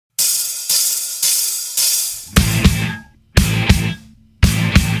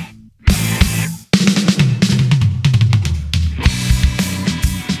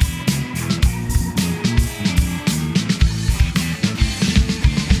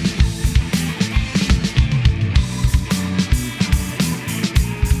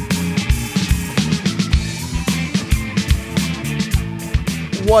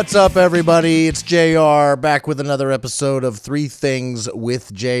What's up, everybody? It's JR back with another episode of Three Things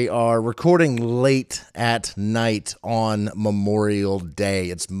with JR, recording late at night on Memorial Day.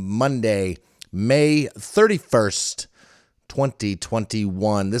 It's Monday, May 31st,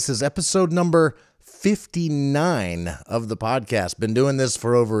 2021. This is episode number 59 of the podcast. Been doing this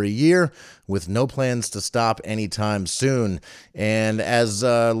for over a year with no plans to stop anytime soon. And as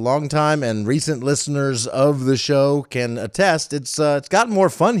longtime and recent listeners of the show can attest, it's gotten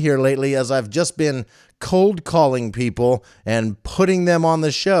more fun here lately as I've just been cold calling people and putting them on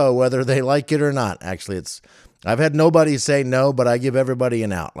the show, whether they like it or not. Actually, I've had nobody say no, but I give everybody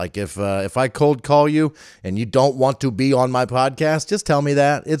an out. Like if I cold call you and you don't want to be on my podcast, just tell me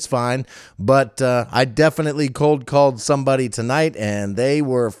that. It's fine. But I definitely cold called somebody tonight, and they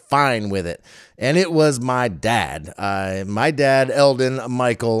were fine with it. And it was my dad. My dad, Eldon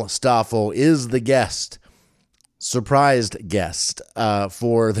Michael Stoffel, is the guest. Surprised guest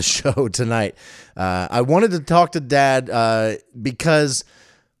for the show tonight. I wanted to talk to Dad because...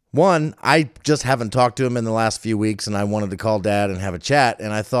 one, I just haven't talked to him in the last few weeks, and I wanted to call Dad and have a chat,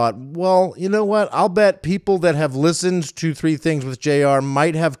 and I thought, well, you know what? I'll bet people that have listened to Three Things with JR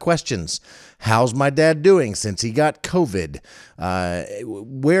might have questions. How's my dad doing since he got COVID?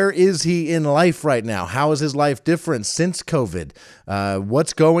 Where is he in life right now? How is his life different since COVID?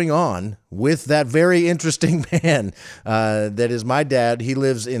 What's going on with that very interesting man that is my dad? He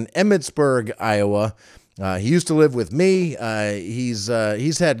lives in Emmitsburg, Iowa. He used to live with me. He's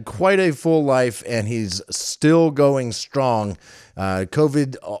had quite a full life, and he's still going strong.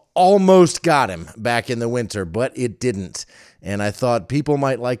 COVID almost got him back in the winter, but it didn't. And I thought people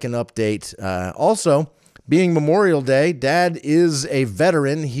might like an update. Also, being Memorial Day, Dad is a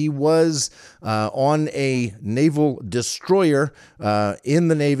veteran. He was on a naval destroyer in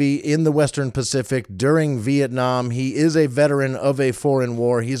the Navy in the Western Pacific during Vietnam. He is a veteran of a foreign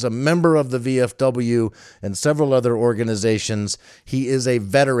war. He's a member of the VFW and several other organizations. He is a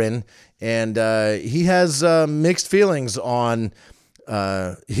veteran, and he has mixed feelings on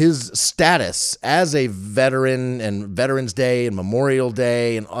his status as a veteran and Veterans Day and Memorial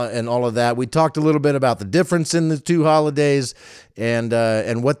Day and all of that. We talked a little bit about the difference in the two holidays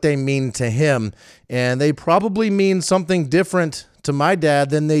and what they mean to him. And they probably mean something different to my dad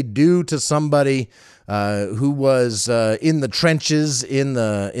than they do to somebody who was in the trenches, in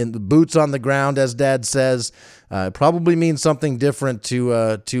the boots on the ground, as Dad says. Probably means something different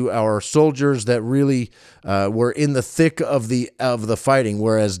to our soldiers that really were in the thick of the fighting,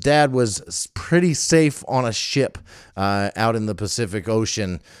 whereas Dad was pretty safe on a ship out in the Pacific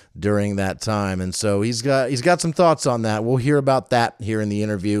Ocean during that time, and so he's got some thoughts on that. We'll hear about that here in the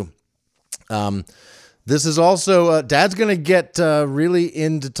interview. This is also, Dad's going to get really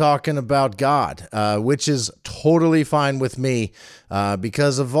into talking about God, which is totally fine with me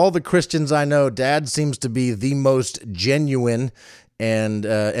because of all the Christians I know, Dad seems to be the most genuine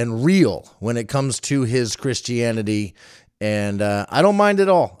and real when it comes to his Christianity. And I don't mind at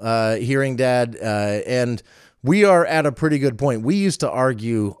all hearing Dad. And we are at a pretty good point. We used to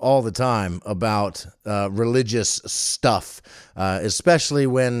argue all the time about religious stuff, especially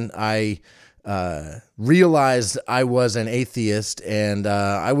when I... realized I was an atheist, and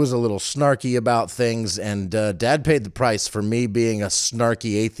I was a little snarky about things, and Dad paid the price for me being a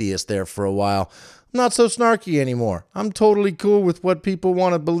snarky atheist there for a while. I'm not so snarky anymore. I'm totally cool with what people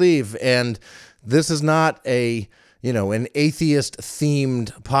want to believe, and this is not an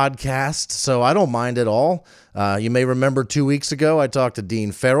atheist-themed podcast, so I don't mind at all. You may remember 2 weeks ago, I talked to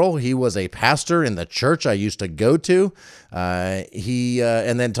Dean Farrell. He was a pastor in the church I used to go to.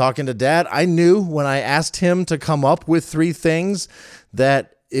 And then talking to Dad, I knew when I asked him to come up with three things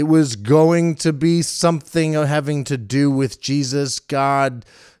that it was going to be something having to do with Jesus, God,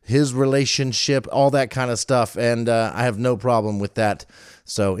 his relationship, all that kind of stuff. And I have no problem with that.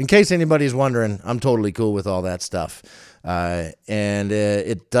 So in case anybody's wondering, I'm totally cool with all that stuff. And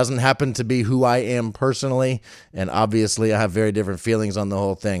it doesn't happen to be who I am personally. And obviously I have very different feelings on the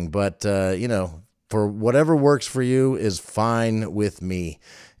whole thing. But, for whatever works for you is fine with me.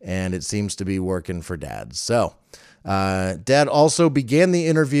 And it seems to be working for Dad. So Dad also began the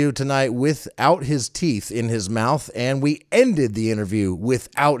interview tonight without his teeth in his mouth, and we ended the interview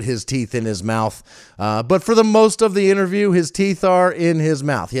without his teeth in his mouth. But for the most of the interview, his teeth are in his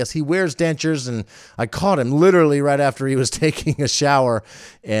mouth. Yes, he wears dentures, and I caught him literally right after he was taking a shower,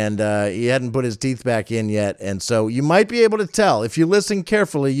 and he hadn't put his teeth back in yet. And so you might be able to tell. If you listen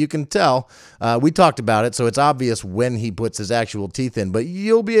carefully, you can tell. We talked about it, so it's obvious when he puts his actual teeth in, but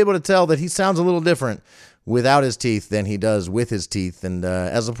you'll be able to tell that he sounds a little different without his teeth than he does with his teeth. And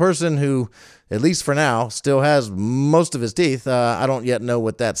as a person who, at least for now, still has most of his teeth, I don't yet know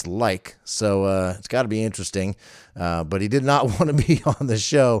what that's like. So it's got to be interesting. But he did not want to be on the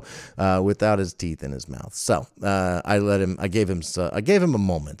show without his teeth in his mouth. So I gave him a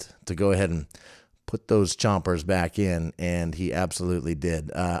moment to go ahead and put those chompers back in, and he absolutely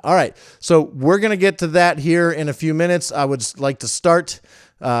did. All right, so we're going to get to that here in a few minutes. I would like to start,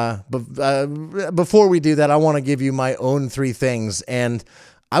 before we do that, I want to give you my own 3 things, and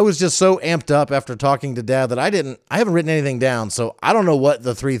I was just so amped up after talking to Dad that I haven't written anything down, so I don't know what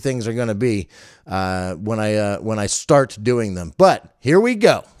the 3 things are going to be when I start doing them. But here we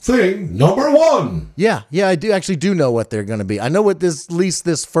go. Thing number 1. Yeah, I do know what they're going to be. I know what at least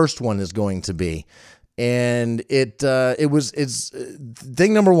this first one is going to be. And it's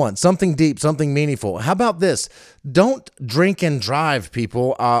thing number 1, something deep, something meaningful. How about this? Don't drink and drive,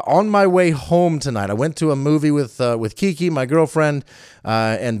 people. On my way home tonight, I went to a movie with Kiki, my girlfriend,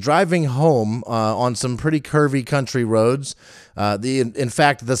 and driving home on some pretty curvy country roads. In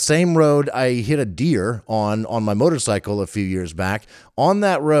fact, the same road I hit a deer on my motorcycle a few years back. On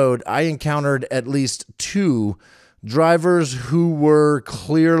that road, I encountered at least 2 drivers who were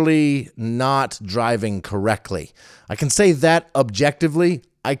clearly not driving correctly. I can say that objectively.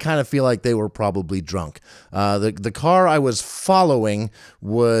 I kind of feel like they were probably drunk. The car I was following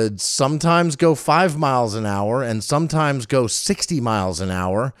would sometimes go 5 miles an hour and sometimes go 60 miles an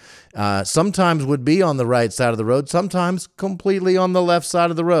hour. Sometimes would be on the right side of the road, sometimes completely on the left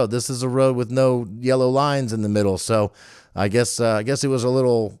side of the road. This is a road with no yellow lines in the middle, so I guess it was a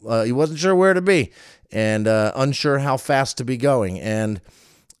little, he wasn't sure where to be and unsure how fast to be going. And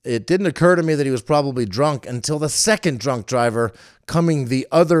it didn't occur to me that he was probably drunk until the second drunk driver coming the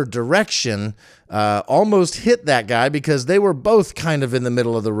other direction almost hit that guy, because they were both kind of in the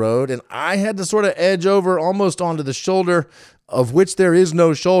middle of the road, and I had to sort of edge over almost onto the shoulder, of which there is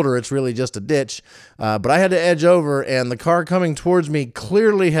no shoulder. It's really just a ditch. But I had to edge over, and the car coming towards me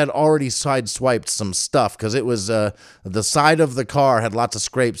clearly had already sideswiped some stuff, because it was the side of the car had lots of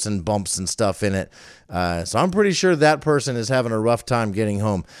scrapes and bumps and stuff in it. So I'm pretty sure that person is having a rough time getting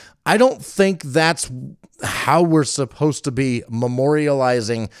home. I don't think that's how we're supposed to be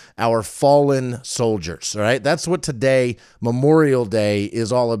memorializing our fallen soldiers, all right? That's what today, Memorial Day,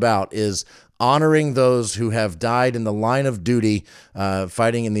 is all about, is honoring those who have died in the line of duty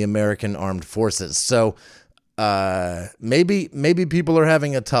fighting in the American Armed Forces. So maybe people are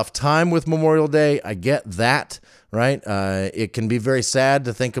having a tough time with Memorial Day. I get that, right? It can be very sad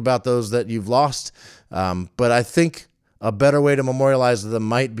to think about those that you've lost, but I think a better way to memorialize them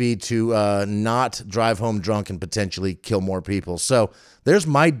might be to not drive home drunk and potentially kill more people. So there's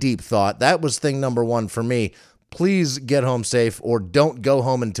my deep thought. That was thing number 1 for me. Please get home safe, or don't go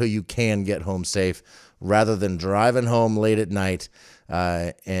home until you can get home safe, rather than driving home late at night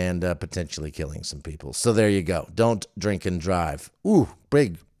and potentially killing some people. So there you go. Don't drink and drive. Ooh,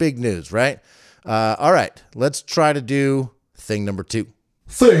 big news, right? All right, let's try to do thing number 2.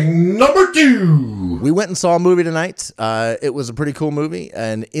 Thing number 2. We went and saw a movie tonight. It was a pretty cool movie,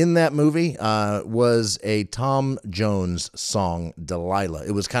 and in that movie was a Tom Jones song, Delilah.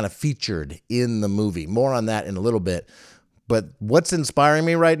 It was kind of featured in the movie. More on that in a little bit. But what's inspiring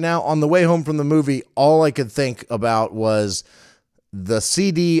me right now, on the way home from the movie, all I could think about was the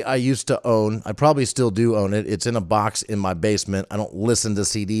CD I used to own. I probably still do own it. It's in a box in my basement. I don't listen to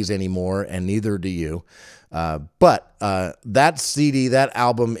CDs anymore, and neither do you. But that CD, that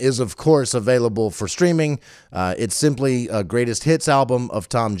album, is, of course, available for streaming. It's simply a greatest hits album of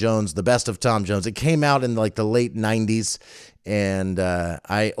Tom Jones, the best of Tom Jones. It came out in like the late 90s, and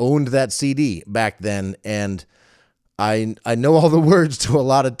I owned that CD back then, and I know all the words to a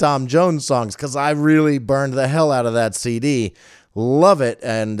lot of Tom Jones songs because I really burned the hell out of that CD. Love it,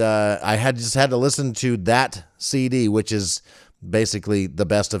 and I just had to listen to that CD, which is basically the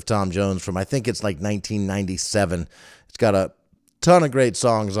best of Tom Jones from, I think it's like 1997. It's got a ton of great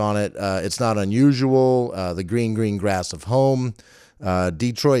songs on it. It's Not Unusual, The Green, Green Grass of Home,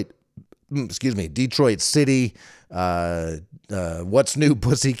 Detroit City, What's New,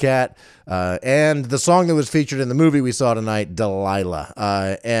 Pussycat, and the song that was featured in the movie we saw tonight,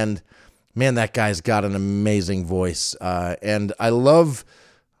 Delilah. And man, that guy's got an amazing voice. And I love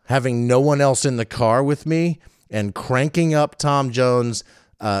having no one else in the car with me and cranking up Tom Jones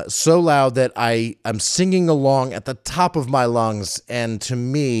so loud that I'm singing along at the top of my lungs. And to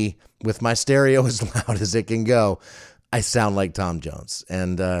me, with my stereo as loud as it can go, I sound like Tom Jones.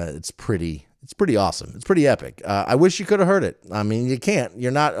 And it's pretty It's pretty awesome. It's pretty epic. I wish you could have heard it. I mean, you can't.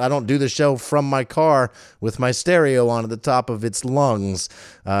 I don't do the show from my car with my stereo on at the top of its lungs,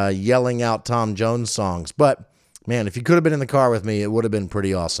 yelling out Tom Jones songs. But, man, if you could have been in the car with me, it would have been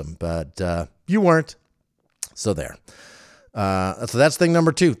pretty awesome. But you weren't. So there. So that's thing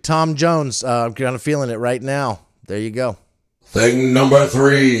number 2. Tom Jones. I'm kind of feeling it right now. There you go. Thing number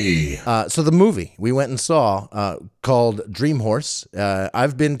 3. So the movie we went and saw called Dream Horse.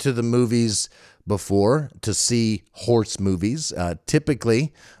 I've been to the movies before to see horse movies.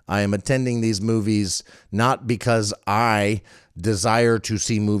 Typically, I am attending these movies not because I desire to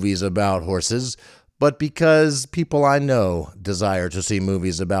see movies about horses, but because people I know desire to see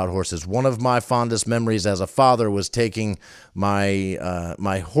movies about horses. One of my fondest memories as a father was taking my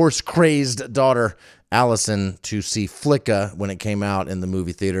my horse-crazed daughter Allison to see Flicka when it came out in the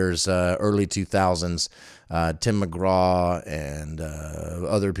movie theaters, early 2000s. Tim McGraw and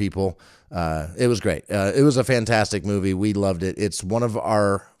other people. It was great. It was a fantastic movie. We loved it. It's one of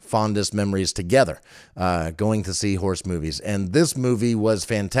our fondest memories together, going to see horse movies. And this movie was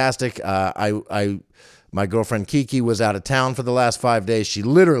fantastic. My girlfriend Kiki was out of town for the last 5 days. She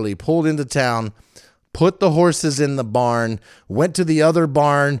literally pulled into town, put the horses in the barn, went to the other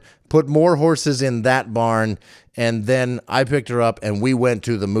barn, put more horses in that barn, and then I picked her up and we went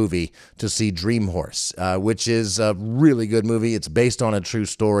to the movie to see Dream Horse, which is a really good movie. It's based on a true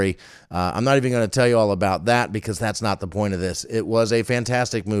story. I'm not even going to tell you all about that because that's not the point of this. It was a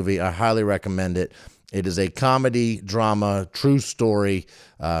fantastic movie. I highly recommend it. It is a comedy, drama, true story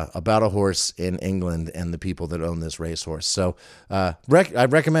about a horse in England and the people that own this racehorse. So I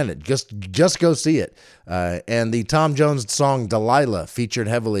recommend it. Just go see it. And the Tom Jones song Delilah featured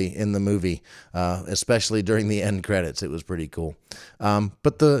heavily in the movie, especially during the end credits. It was pretty cool.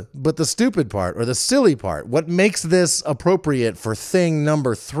 But the stupid part, or the silly part, what makes this appropriate for thing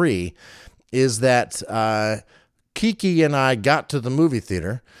number 3 is that Kiki and I got to the movie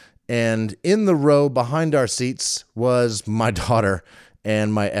theater, and in the row behind our seats was my daughter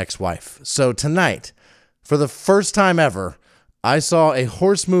and my ex-wife. So tonight, for the first time ever, I saw a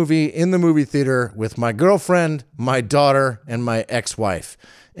horse movie in the movie theater with my girlfriend, my daughter, and my ex-wife.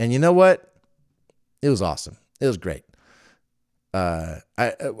 And you know what? It was awesome. It was great. I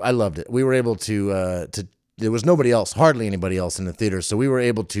loved it. We were able to there was nobody else, hardly anybody else in the theater, so we were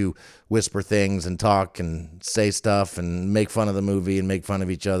able to whisper things and talk and say stuff and make fun of the movie and make fun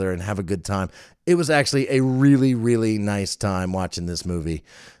of each other and have a good time. It was actually a really, really nice time watching this movie.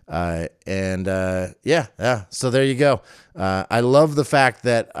 Yeah. So there you go. I love the fact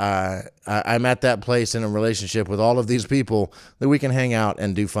that I'm at that place in a relationship with all of these people that we can hang out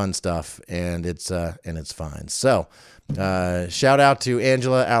and do fun stuff, and it's fine. So shout out to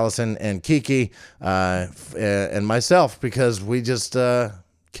Angela, Allison, and Kiki, and myself, because we just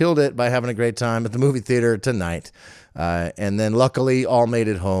killed it by having a great time at the movie theater tonight. And then luckily all made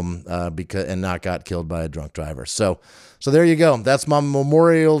it home and not got killed by a drunk driver. So there you go. That's my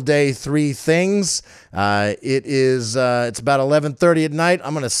Memorial Day 3 things. It's about 11:30 at night.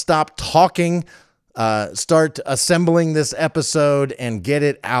 I'm going to stop talking, start assembling this episode, and get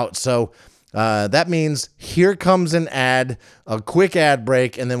it out. So that means here comes an ad, a quick ad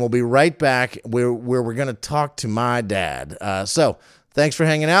break, and then we'll be right back where we're going to talk to my dad. So thanks for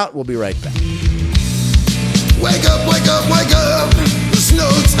hanging out. We'll be right back. Wake up, wake up, wake up. There's no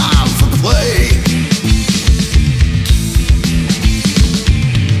time for play.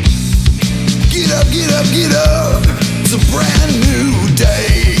 Get up, get up, get up. It's a brand new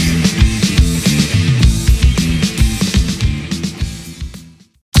day.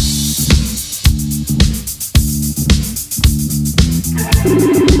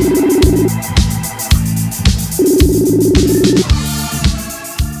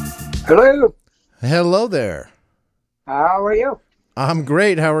 Hello. Hello there. How are you? I'm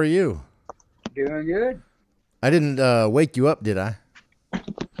great. How are you? Doing good. I didn't wake you up, did I?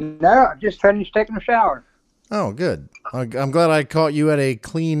 No, I just finished taking a shower. Oh, good. I'm glad I caught you at a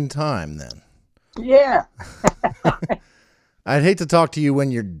clean time then. Yeah. I'd hate to talk to you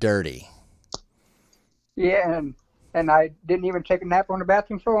when you're dirty. Yeah, and I didn't even take a nap on the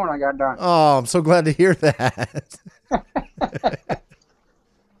bathroom floor when I got done. Oh, I'm so glad to hear that.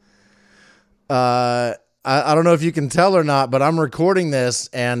 I don't know if you can tell or not, but I'm recording this,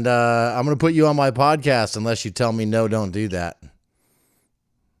 and I'm going to put you on my podcast unless you tell me no, don't do that.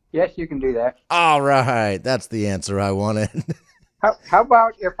 Yes, you can do that. All right. That's the answer I wanted. How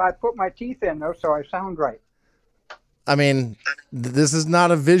about if I put my teeth in, though, so I sound right? I mean, this is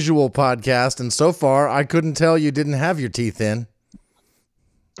not a visual podcast, and so far I couldn't tell you didn't have your teeth in.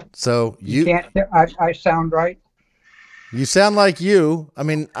 So you can't. I sound right. You sound like you. I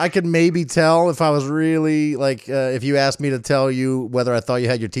mean, I could maybe tell if I was really like, if you asked me to tell you whether I thought you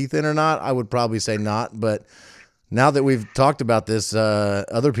had your teeth in or not, I would probably say not. But now that we've talked about this,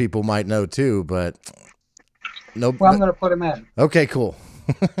 other people might know too. But no. Well, I'm going to put them in. Okay, cool.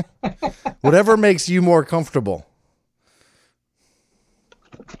 Whatever makes you more comfortable.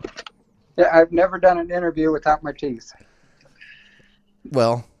 Yeah, I've never done an interview without my teeth.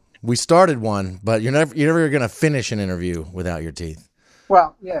 Well, we started one, but you're never going to finish an interview without your teeth.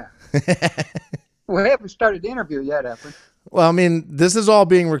 Well, yeah. We haven't started the interview yet, have we? Well, I mean, this is all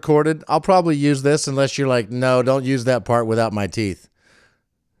being recorded. I'll probably use this unless you're like, no, don't use that part without my teeth.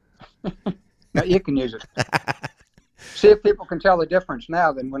 No, you can use it. See if people can tell the difference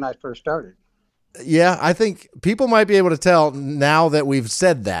now than when I first started. Yeah, I think people might be able to tell now that we've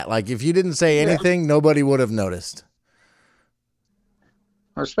said that. Like, if you didn't say anything, nobody would have noticed.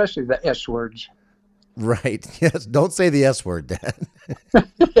 Especially the S words. Right. Yes. Don't say the S word, Dad.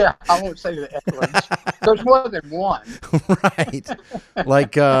 Yeah, I won't say the S words. There's more than one. Right.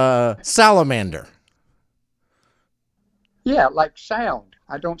 Like salamander. Yeah, like sound.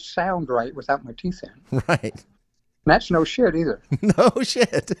 I don't sound right without my teeth in. Right. That's no shit either. No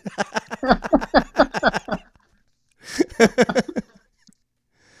shit.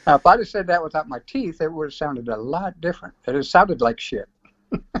 Now, if I'd have said that without my teeth, it would have sounded a lot different. It would have sounded like shit.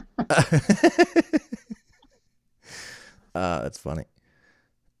 That's funny.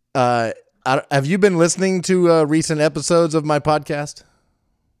 Have you been listening to recent episodes of my podcast?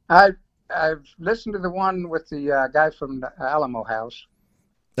 I've listened to the one with the guy from the Alamo House.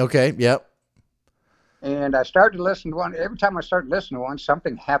 Okay. Yep. And I started to listen to one. Every time I start listening to one,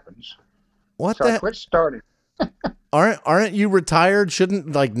 something happens. What So I quit starting. Aren't you retired?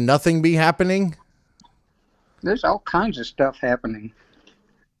 Shouldn't like nothing be happening? There's all kinds of stuff happening.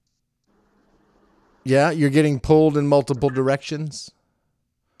 Yeah, you're getting pulled in multiple directions.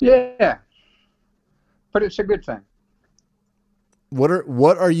 Yeah. But it's a good thing.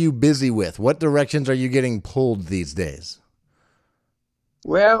 What are you busy with? What directions are you getting pulled these days?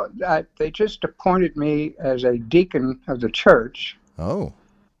 Well, they just appointed me as a deacon of the church. Oh.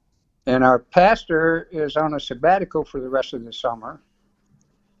 And our pastor is on a sabbatical for the rest of the summer.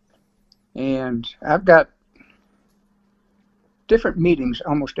 And I've got different meetings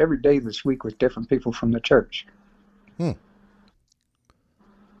almost every day this week with different people from the church.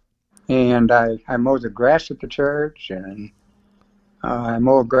 And I mow the grass at the church, and I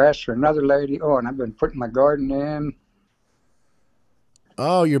mow grass for another lady. Oh, and I've been putting my garden in.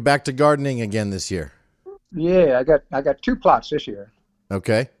 Oh, you're back to gardening again this year. Yeah, I got 2 plots this year.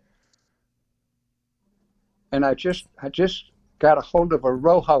 Okay. And I just got a hold of a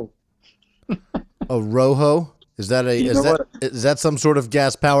roho. A roho? Is that some sort of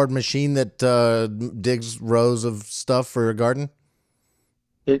gas powered machine that digs rows of stuff for a garden?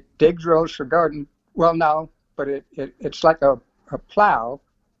 It digs rows for garden. Well, no, but it's like a plow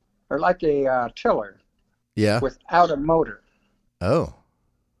or like a tiller. Yeah. Without a motor. Oh.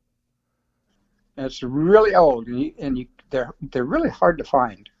 And it's really old, and they're really hard to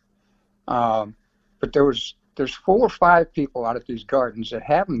find. But there's 4 or 5 people out at these gardens that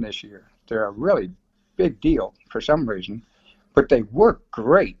have them this year. They're a really big deal for some reason, but they work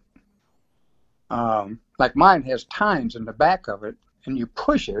great. Like mine has tines in the back of it, and you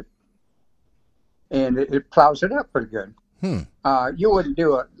push it, and it plows it up pretty good. You wouldn't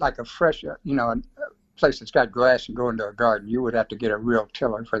do it like a fresh, a place that's got grass and go into a garden. You would have to get a real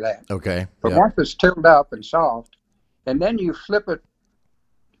tiller for that. Okay. But once it's tilled up and soft, and then you flip it,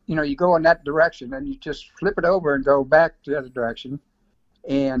 you go in that direction, and you just flip it over and go back the other direction.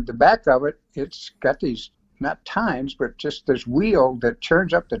 And the back of it, it's got these, not tines, but just this wheel that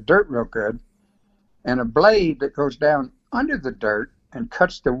churns up the dirt real good, and a blade that goes down under the dirt and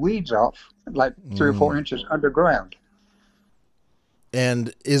cuts the weeds off like 3 or 4 inches underground.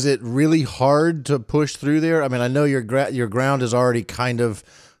 And is it really hard to push through there? I mean, I know your ground is already kind of,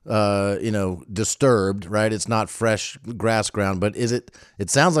 disturbed, right? It's not fresh grass ground, but it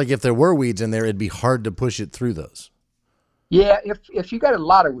sounds like if there were weeds in there, it'd be hard to push it through those. Yeah. If you got a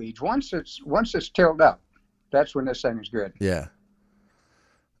lot of weeds, once it's tilled up, that's when this thing is good. Yeah.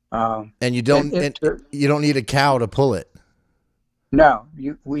 And you don't need a cow to pull it. No,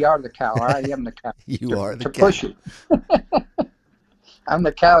 we are the cow. I am the cow. You are the cow. To push it. I'm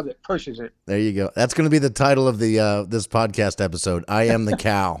the cow that pushes it. There you go. That's going to be the title of the this podcast episode. I am the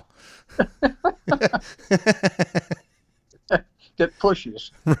cow. That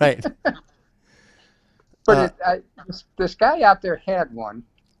pushes. Right. But this guy out there had one.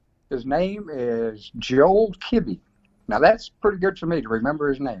 His name is Joel Kibbe. Now that's pretty good for me to remember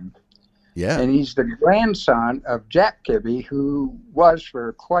his name. Yeah. And he's the grandson of Jack Kibbe, who was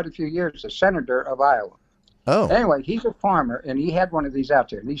for quite a few years the senator of Iowa. Oh. Anyway, he's a farmer, and he had one of these out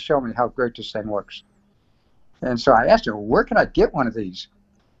there, and he showed me how great this thing works. And so I asked him, where can I get one of these?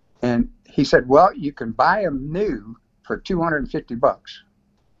 And he said, well, you can buy them new for $250.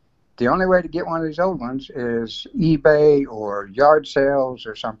 The only way to get one of these old ones is eBay or yard sales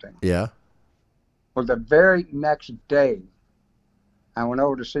or something. Yeah. Well, the very next day, I went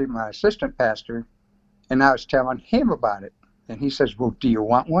over to see my assistant pastor, and I was telling him about it. And he says, well, do you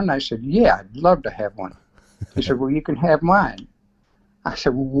want one? I said, yeah, I'd love to have one. He said, well, you can have mine. I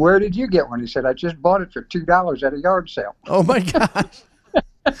said, well, where did you get one? He said, I just bought it for $2 at a yard sale. Oh, my gosh.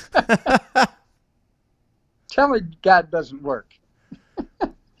 Tell me God doesn't work.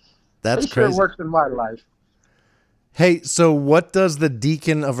 That's He sure crazy. works in my life. Hey, so what does the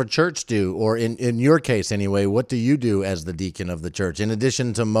deacon of a church do? Or in your case, anyway, what do you do as the deacon of the church, in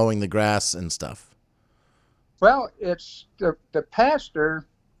addition to mowing the grass and stuff? Well, it's the pastor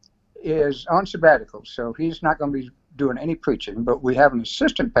is on sabbatical, so he's not going to be doing any preaching, but we have an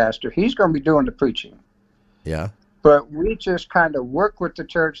assistant pastor. He's going to be doing the preaching. Yeah. But we just kind of work with the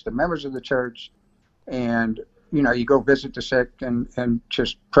church, the members of the church, and, you know, you go visit the sick and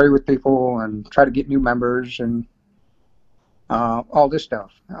just pray with people and try to get new members and all this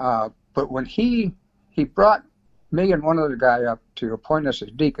stuff. But when he brought me and one other guy up to appoint us as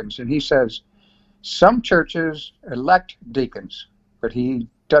deacons, and he says, some churches elect deacons, but he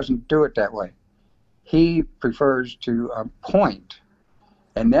doesn't do it that way. He prefers to appoint.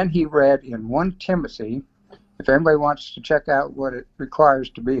 And then he read in 1 Timothy, if anybody wants to check out what it requires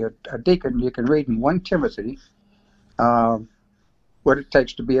to be a deacon, you can read in 1 Timothy what it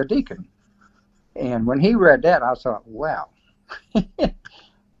takes to be a deacon. And when he read that, I thought, wow,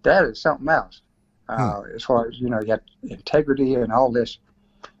 that is something else. As far as, you know, you got integrity and all this.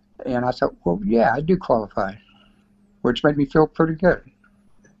 And I thought, well, yeah, I do qualify, which made me feel pretty good.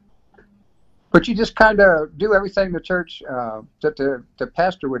 But you just kind of do everything the church, that the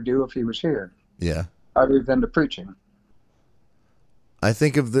pastor would do if he was here. Yeah. Other than the preaching. When I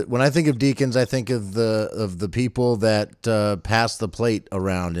think of deacons, I think of the people that pass the plate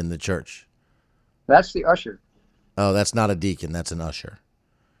around in the church. That's the usher. Oh, that's not a deacon. That's an usher.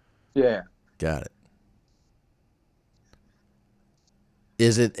 Yeah. Got it.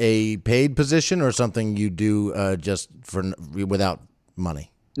 Is it a paid position or something you do just for without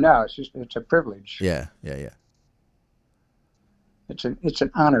money? No, it's a privilege. Yeah. It's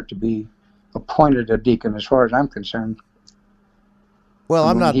an honor to be appointed a deacon, as far as I'm concerned. Well,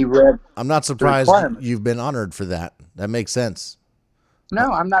 I'm not surprised requirements. you've been honored for that. That makes sense.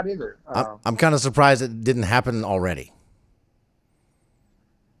 No, I'm not either. I'm kind of surprised it didn't happen already.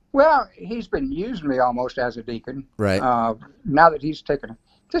 Well, he's been using me almost as a deacon. Right. Now that he's taken,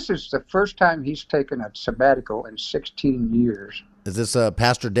 this is the first time he's taken a sabbatical in 16 years. Is this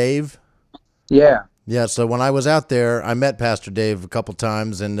Pastor Dave? Yeah. Yeah, so when I was out there, I met Pastor Dave a couple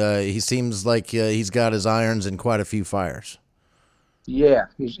times, and he seems like he's got his irons in quite a few fires. Yeah,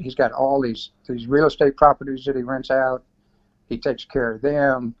 he's got all these real estate properties that he rents out. He takes care of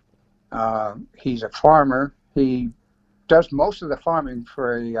them. He's a farmer. He does most of the farming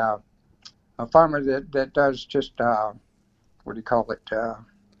for a farmer that does just, what do you call it?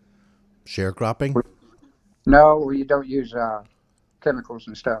 Sharecropping? No, where you don't use chemicals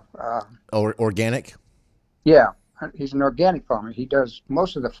and stuff. Or organic? Yeah, he's an organic farmer. He does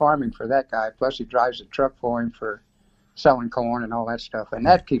most of the farming for that guy. Plus, he drives a truck for him for selling corn and all that stuff. And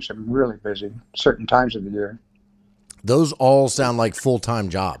that keeps him really busy certain times of the year. Those all sound like full-time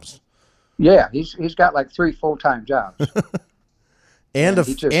jobs. Yeah, he's got like 3 full-time jobs. and a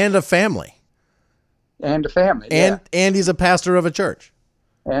family. And a family, yeah. And he's a pastor of a church.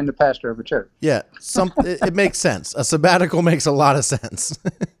 And the pastor of a church. Yeah, it makes sense. A sabbatical makes a lot of sense.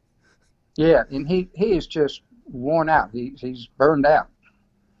 Yeah, and he is just worn out. He's burned out.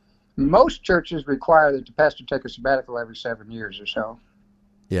 Most churches require that the pastor take a sabbatical every 7 years or so.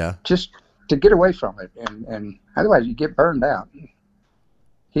 Yeah. Just to get away from it, and otherwise you get burned out.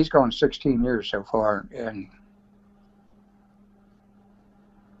 He's gone 16 years so far, and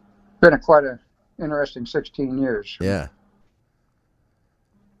been quite an interesting 16 years. Yeah.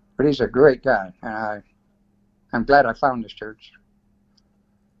 But he's a great guy, and I'm glad I found this church.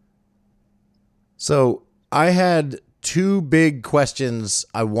 So I had 2 big questions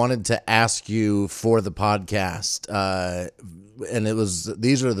I wanted to ask you for the podcast. And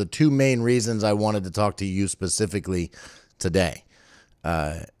these are the 2 main reasons I wanted to talk to you specifically today.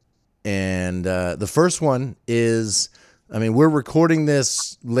 And the first one is, I mean, we're recording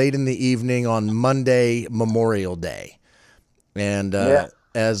this late in the evening on Monday, Memorial Day. And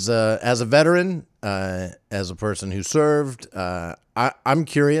as a veteran, as a person who served, I'm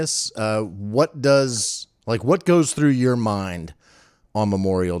curious, what goes through your mind on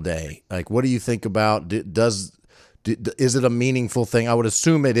Memorial Day? Like, what do you think about? Is it a meaningful thing? I would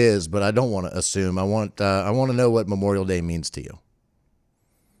assume it is, but I don't want to assume. I want to know what Memorial Day means to you.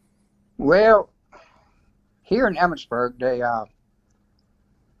 Well, here in Emmitsburg,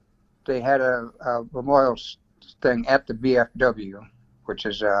 they had a memorial thing at the BFW, which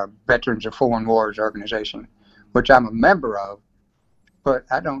is Veterans of Foreign Wars organization, which I'm a member of, but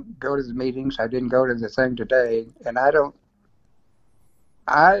I don't go to the meetings. I didn't go to the thing today, and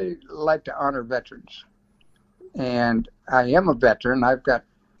I like to honor veterans, and I am a veteran. I've got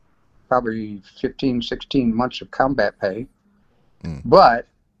probably 15, 16 months of combat pay, but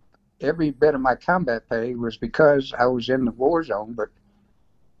every bit of my combat pay was because I was in the war zone, but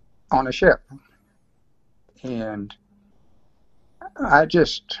on a ship. And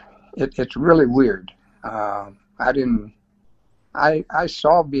it's really weird. I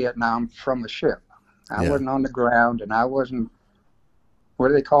saw Vietnam from a ship. I wasn't on the ground, and I wasn't, what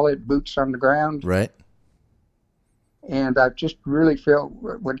do they call it, boots on the ground? Right. And I just really feel,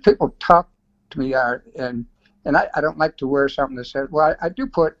 when people talk to me, and I don't like to wear something that says, well, I do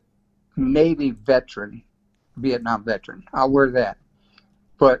put Navy veteran, Vietnam veteran. I'll wear that.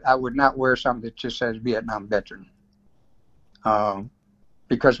 But I would not wear something that just says Vietnam veteran.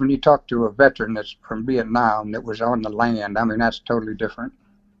 Because when you talk to a veteran that's from Vietnam that was on the land, I mean, that's totally different.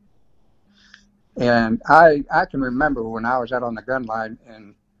 And I can remember when I was out on the gun line,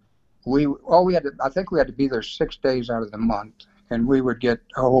 and I think we had to be there 6 days out of the month, and we would get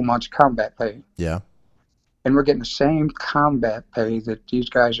a whole month's combat pay. Yeah. And we're getting the same combat pay that these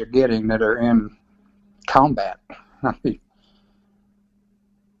guys are getting that are in combat. I mean,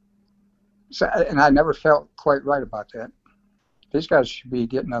 so, and I never felt quite right about that. These guys should be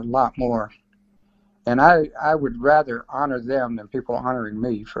getting a lot more. And I would rather honor them than people honoring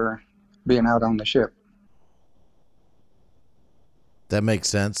me for being out on the ship. That makes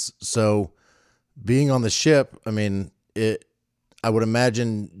sense. So being on the ship, I mean, I would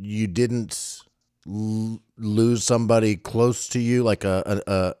imagine you didn't lose somebody close to you, like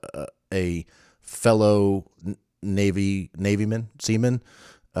a fellow seaman,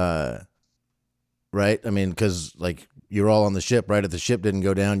 right? I mean, because like you're all on the ship, right? If the ship didn't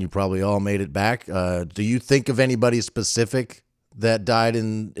go down, you probably all made it back. Do you think of anybody specific that died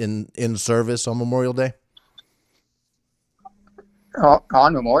in service on Memorial Day?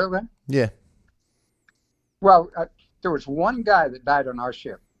 On Memorial Day? Yeah. Well, there was one guy that died on our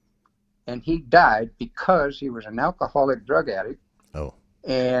ship, and he died because he was an alcoholic drug addict. Oh.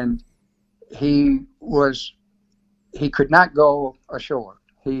 And he could not go ashore.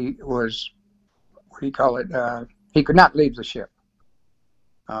 He was, what do you call it? He could not leave the ship.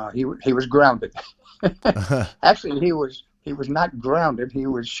 He was grounded. Actually, he was not grounded. He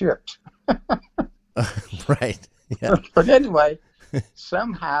was shipped. Right. Yeah. But anyway,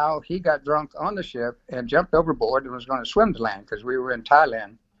 somehow he got drunk on the ship and jumped overboard and was going to swim to land, because we were in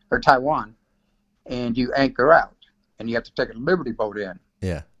Thailand or Taiwan, and you anchor out and you have to take a Liberty boat in.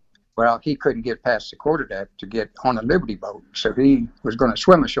 Yeah. Well, he couldn't get past the quarterdeck to get on a Liberty boat, so he was going to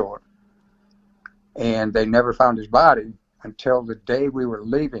swim ashore. And they never found his body until the day we were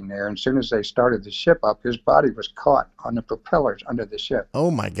leaving there. And as soon as they started the ship up, his body was caught on the propellers under the ship.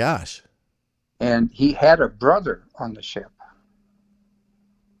 Oh my gosh. And he had a brother on the ship.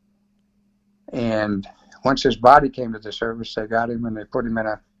 And once his body came to the service, they got him and they put him in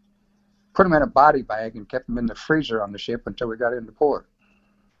a body bag and kept him in the freezer on the ship until we got into port.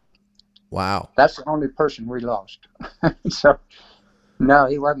 Wow. That's the only person we lost. So, no,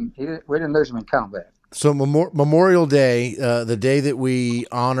 he wasn't. We didn't lose him in combat. So Memorial Day, the day that we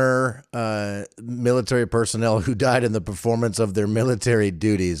honor military personnel who died in the performance of their military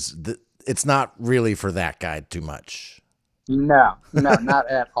duties, it's not really for that guy too much. No, not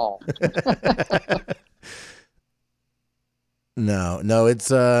at all. No,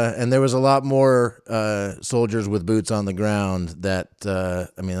 it's and there was a lot more soldiers with boots on the ground that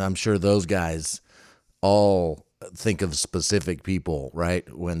I mean, I'm sure those guys all think of specific people,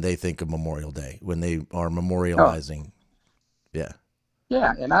 right? When they think of Memorial Day, when they are memorializing. Oh. Yeah.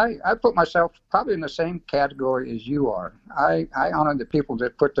 Yeah, and I put myself probably in the same category as you are. I honor the people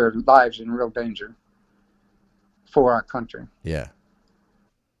that put their lives in real danger for our country. Yeah.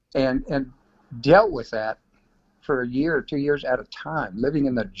 And dealt with that for a year or 2 years at a time, living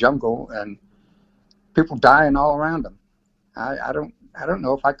in the jungle and people dying all around them. I don't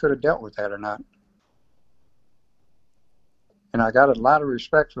know if I could have dealt with that or not. And I got a lot of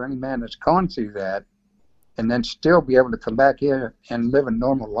respect for any man that's gone through that and then still be able to come back here and live a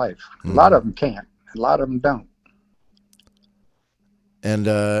normal life. A lot of them can't. A lot of them don't.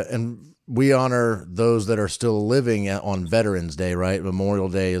 And we honor those that are still living on Veterans Day, right? Memorial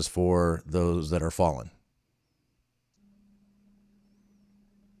Day is for those that are fallen.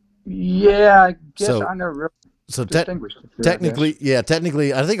 Yeah, I guess So- I never really So distinguished the two, I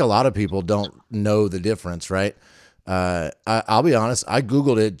technically, I think a lot of people don't know the difference, right? I'll be honest, I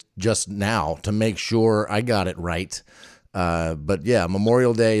Googled it just now to make sure I got it right. But yeah,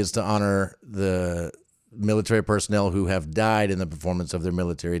 Memorial Day is to honor the military personnel who have died in the performance of their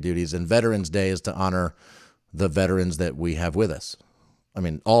military duties, and Veterans Day is to honor the veterans that we have with us. I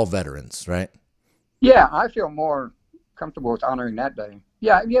mean, all veterans, right? Yeah, I feel more comfortable with honoring that day.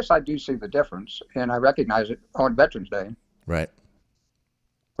 Yeah, yes, I do see the difference, and I recognize it on Veterans Day. Right.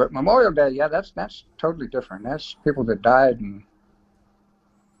 But Memorial Day, yeah, that's totally different. That's people that died, and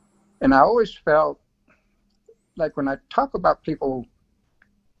I always felt like when I talk about people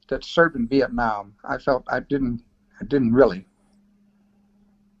that served in Vietnam, I felt I didn't really,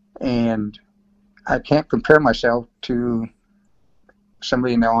 and I can't compare myself to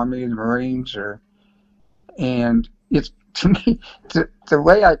somebody in the Army, the Marines, and it's to me the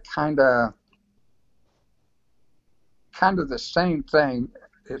way I kind of the same thing.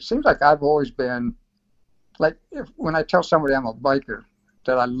 It seems like I've always been like when I tell somebody I'm a biker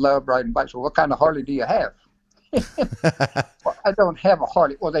that I love riding bikes. Well, what kind of Harley do you have? Well, I don't have a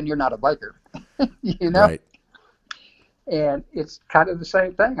Harley. Well, then you're not a biker, you know. Right. And it's kind of the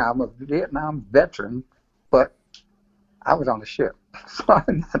same thing. I'm a Vietnam veteran, but I was on the ship, so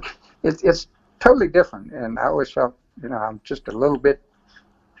it's totally different. And I always felt, I'm just a little bit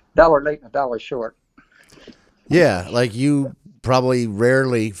 $1 late and $1 short. Yeah, like you probably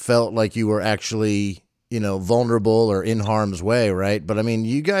rarely felt like you were actually, vulnerable or in harm's way, right? But I mean,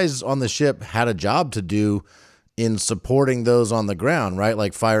 you guys on the ship had a job to do in supporting those on the ground, right?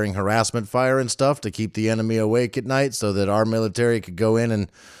 Like firing harassment fire and stuff to keep the enemy awake at night so that our military could go in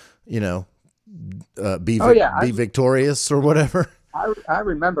and, be victorious or whatever. I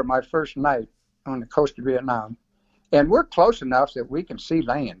remember my first night on the coast of Vietnam, and we're close enough that we can see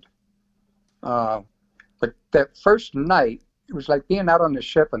land. But that first night, it was like being out on the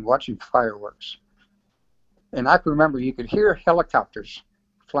ship and watching fireworks. And I can remember you could hear helicopters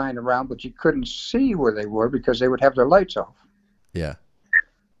flying around, but you couldn't see where they were because they would have their lights off. Yeah.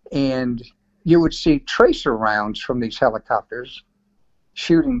 And you would see tracer rounds from these helicopters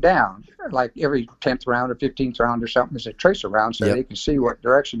shooting down, like every 10th round or 15th round or something is a tracer round so they can see what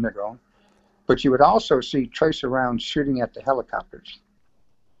direction they're going. But you would also see tracer rounds shooting at the helicopters.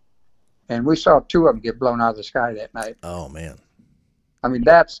 And we saw 2 of them get blown out of the sky that night. Oh, man. I mean,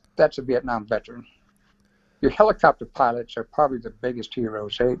 that's a Vietnam veteran. Your helicopter pilots are probably the biggest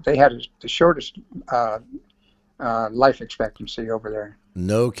heroes. They had the shortest life expectancy over there.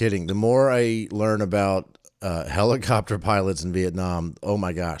 No kidding. The more I learn about helicopter pilots in Vietnam, oh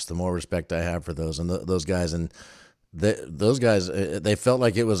my gosh, the more respect I have for those and those guys. And those guys, they felt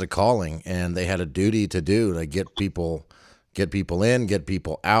like it was a calling, and they had a duty to do to get people in, get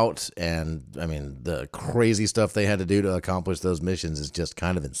people out. And I mean, the crazy stuff they had to do to accomplish those missions is just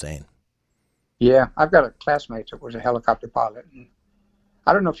kind of insane. Yeah, I've got a classmate that was a helicopter pilot. And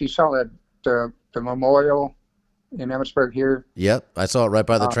I don't know if you saw that the memorial in Emmitsburg here. Yep, I saw it right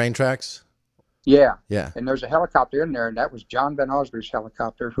by the train tracks. Yeah. Yeah. And there's a helicopter in there, and that was John Van Osby's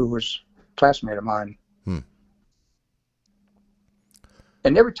helicopter, who was a classmate of mine.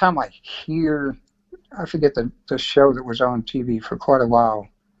 And every time I hear, I forget the show that was on TV for quite a while.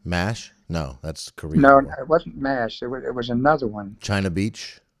 MASH? No, that's Korean. No, it wasn't MASH. It was another one. China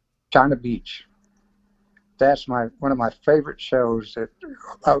Beach? China Beach. That's one of my favorite shows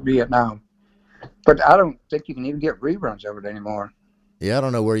about Vietnam. But I don't think you can even get reruns of it anymore. Yeah, I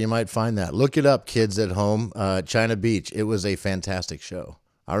don't know where you might find that. Look it up, kids at home. China Beach. It was a fantastic show.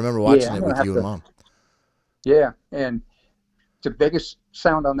 I remember watching it with you and Mom. Yeah, and the biggest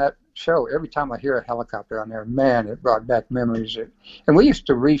sound on that show, every time I hear a helicopter on there, man, it brought back memories. And we used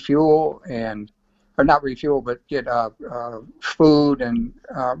to refuel or not refuel, but get food and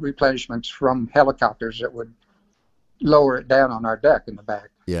replenishments from helicopters that would lower it down on our deck in the back.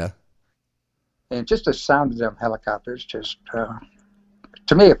 Yeah. And just the sound of them helicopters, just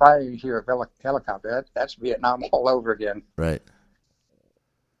to me, if I hear a helicopter, that's Vietnam all over again. Right.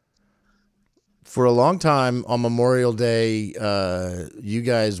 For a long time on Memorial Day, you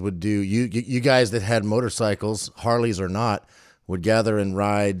guys would do you guys that had motorcycles, Harleys or not, would gather and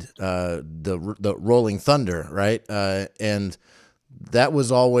ride the Rolling Thunder, right? And that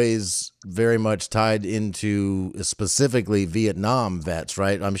was always very much tied into specifically Vietnam vets,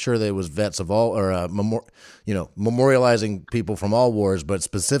 right? I'm sure there was vets of all, or memorializing people from all wars, but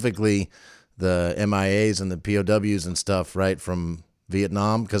specifically the MIAs and the POWs and stuff, right, from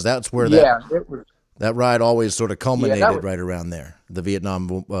Vietnam, because that's where Yeah, it was. that ride always sort of Yeah, culminated right around there, the Vietnam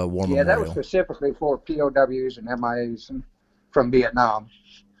War yeah, that was Memorial. specifically for POWs and MIAs from Vietnam.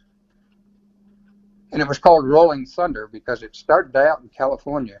 And it was called Rolling Thunder because it started out in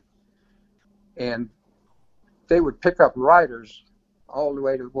California, and they would pick up riders all the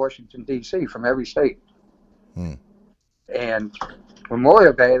way to Washington, D.C. from every state. Hmm. And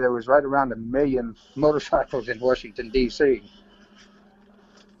Memorial Day, there was right around 1 million motorcycles in Washington, D.C.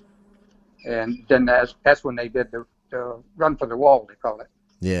 And then that's when they did the Run for the Wall, they call it,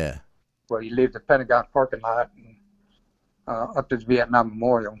 Yeah. where you leave the Pentagon parking lot and up to the Vietnam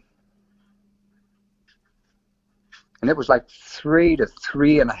Memorial. And it was like 3 to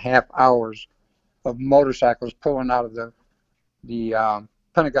 3.5 hours of motorcycles pulling out of the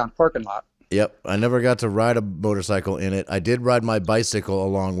Pentagon parking lot. Yep. I never got to ride a motorcycle in it. I did ride my bicycle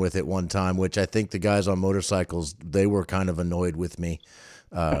along with it one time, which I think the guys on motorcycles, they were kind of annoyed with me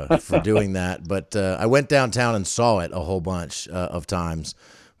for doing that. But I went downtown and saw it a whole bunch of times,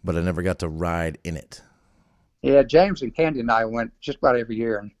 but I never got to ride in it. Yeah, James and Candy and I went just about every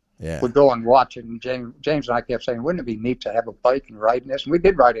year, and Yeah. we'd go and watch it. And James and I kept saying, wouldn't it be neat to have a bike and ride in this? And we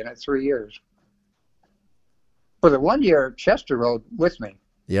did ride in it 3 years. For the 1 year, Chester rode with me.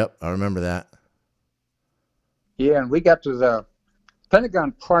 Yep. I remember that. Yeah, and we got to the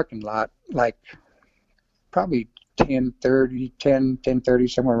Pentagon parking lot like probably 10:30,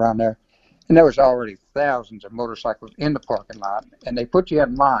 somewhere around there. And there was already thousands of motorcycles in the parking lot, and they put you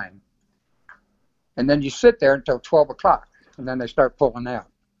in line. And then you sit there until 12 o'clock, and then they start pulling out.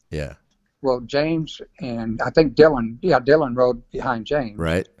 Yeah. Well, James and I think Dylan rode behind James.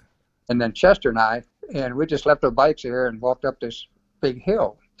 Right. And then Chester and I, and we just left our bikes here and walked up this big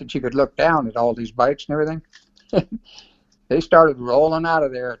hill that you could look down at all these bikes and everything. They started rolling out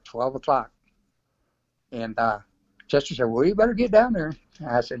of there at 12 o'clock. And Chester said, well, you better get down there. And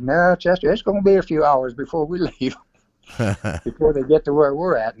I said, no, Chester, it's going to be a few hours before we leave, before they get to where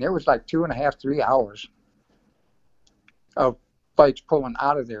we're at. And it was like 2.5, 3 hours of bikes pulling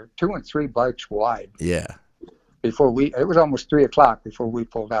out of there, 2 and 3 bikes wide. Yeah. It was almost 3 o'clock before we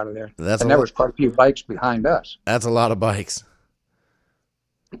pulled out of there. And there was quite a few bikes behind us. That's a lot of bikes.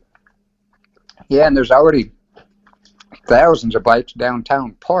 Yeah, and there's already thousands of bikes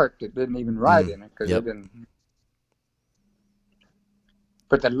downtown parked that didn't even ride in it because Yep. they didn't.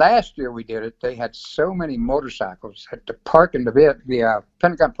 But the last year we did it, they had so many motorcycles that the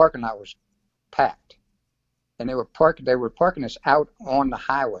Pentagon parking lot was packed, and they were parking us out on the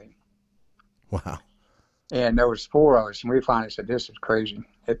highway. Wow. And there was 4 of us, and we finally said, this is crazy.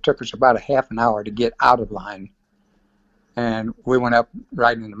 It took us about a half an hour to get out of line, and we went up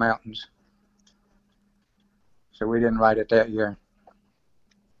riding in the mountains. So we didn't ride it that year.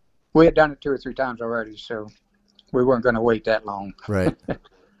 We had done it 2 or 3 times already, so we weren't going to wait that long. Right.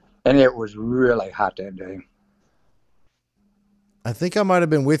 And it was really hot that day. I think I might have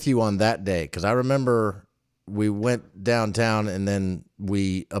been with you on that day because I remember we went downtown and then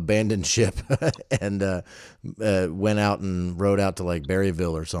we abandoned ship and went out and rode out to like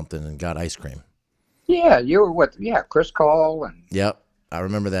Berryville or something and got ice cream. Yeah, you were with, Chris Call. And Yep. I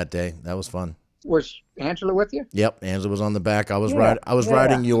remember that day. That was fun. was Angela with you? Yep. Angela was on the back. I was Yeah,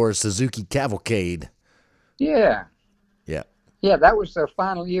 riding your Suzuki Cavalcade. Yeah. Yeah. Yeah, that was the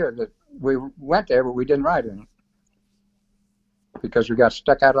final year that we went there, but we didn't ride in it because we got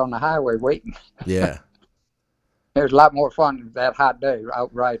stuck out on the highway waiting. Yeah. It was a lot more fun that hot day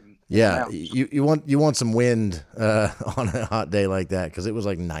out riding. Yeah. You want some wind on a hot day like that because it was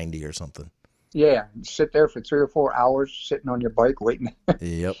like 90 or something. Yeah, sit there for 3 or 4 hours sitting on your bike waiting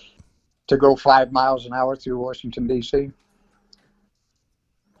Yep. to go 5 miles an hour through Washington, D.C.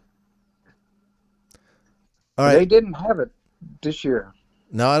 All right. They didn't have it this year.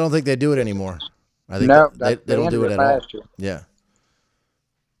 No, I don't think they do it anymore. I think No, they don't do ended it at all. last year. Yeah.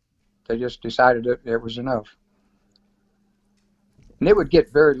 They just decided it was enough. And it would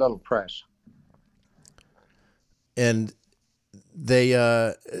get very little press. And they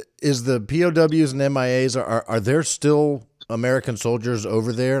is the POWs and MIAs are there still American soldiers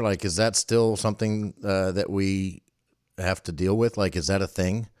over there? Like, is that still something that we have to deal with? Like, is that a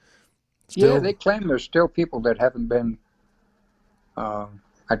thing? Still? Yeah, they claim there's still people that haven't been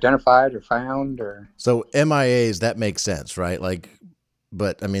identified or found or. So MIAs, that makes sense, right? Like,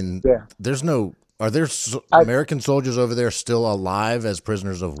 but I mean, Yeah. there's no. Are there American soldiers over there still alive as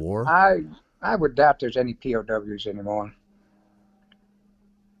prisoners of war? I would doubt there's any POWs anymore.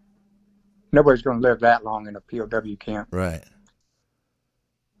 nobody's going to live that long in a POW camp. Right.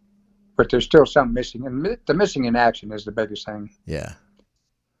 But there's still some missing, and the missing in action is the biggest thing. Yeah.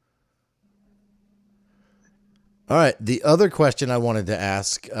 All right. The other question I wanted to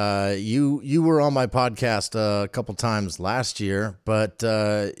ask, you were on my podcast a couple times last year, but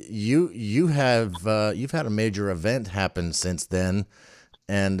you've had a major event happen since then,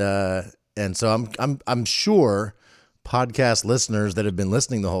 and so I'm sure podcast listeners that have been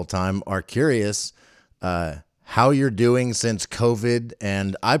listening the whole time are curious how you're doing since COVID,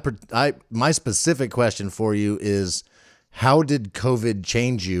 and my specific question for you is, how did COVID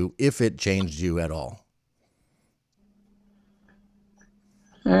change you, if it changed you at all?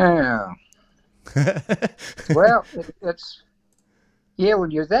 Yeah. Well, it's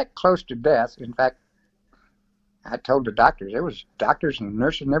when you're that close to death. In fact, I told the doctors, there was doctors and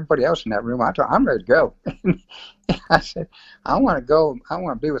nurses and everybody else in that room. I told them, I'm ready to go. I said, I want to go. I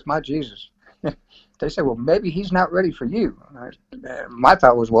want to be with my Jesus. They said, well, maybe he's not ready for you. My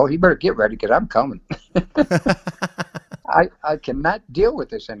thought was, well, he better get ready because I'm coming. I cannot deal with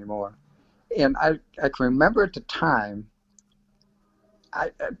this anymore. And I can remember at the time,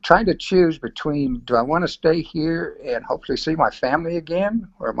 I'm trying to choose between, do I want to stay here and hopefully see my family again,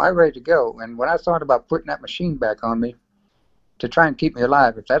 or am I ready to go? And when I thought about putting that machine back on me to try and keep me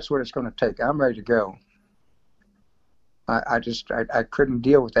alive, if that's what it's going to take, I'm ready to go. I couldn't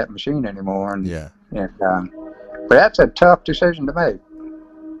deal with that machine anymore. And, yeah. But that's a tough decision to make.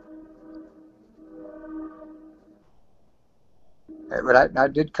 But I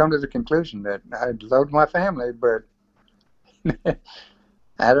did come to the conclusion that I'd load my family, but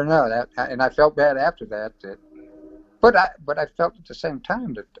I don't know and I felt bad after that. But I felt at the same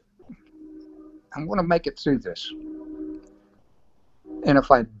time that I'm going to make it through this. And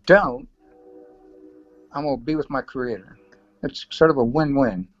if I don't, I'm going to be with my Creator. It's sort of a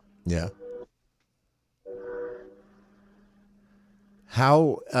win-win. Yeah.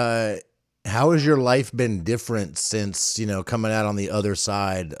 How has your life been different since, coming out on the other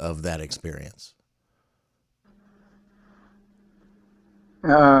side of that experience?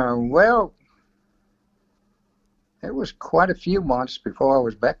 Well, it was quite a few months before I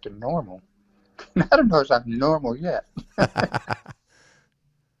was back to normal. I don't know if I'm normal yet.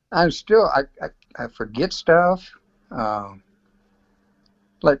 I'm still, I forget stuff.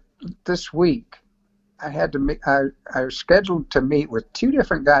 Like this week, I had to meet, I was scheduled to meet with two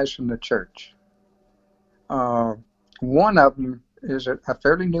different guys from the church. One of them is a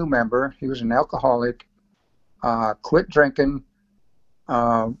fairly new member. He was an alcoholic, quit drinking,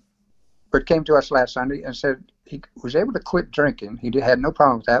 but came to us last Sunday and said he was able to quit drinking. He had no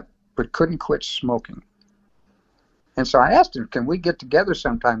problem with that, but couldn't quit smoking. And so I asked him, can we get together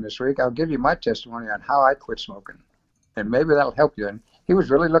sometime this week? I'll give you my testimony on how I quit smoking, and maybe that'll help you. And he was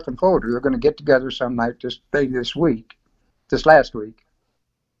really looking forward to it. We were going to get together some night this last week,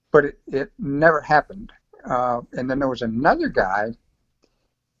 but it never happened. And then there was another guy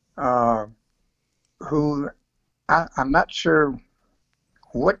who I'm not sure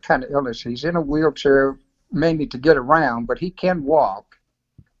what kind of illness. He's in a wheelchair mainly to get around, but he can walk,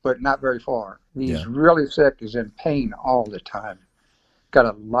 but not very far. He's really sick. He's in pain all the time. Got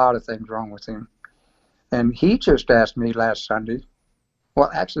a lot of things wrong with him. And he just asked me last Sunday. Well,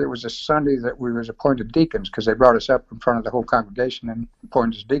 actually, it was a Sunday that we was appointed deacons because they brought us up in front of the whole congregation and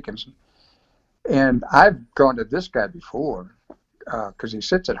appointed as deacons. And I've gone to this guy before because he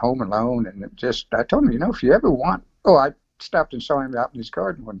sits at home alone. And I told him, if you ever want, I stopped and saw him out in his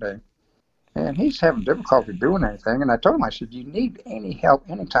garden one day. And he's having difficulty doing anything. And I told him, I said, you need any help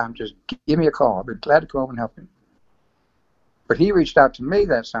anytime, just give me a call. I'll be glad to come over and help you. But he reached out to me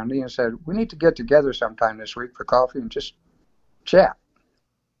that Sunday and said, we need to get together sometime this week for coffee and just chat.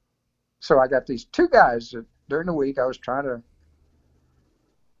 So I got these two guys that during the week I was trying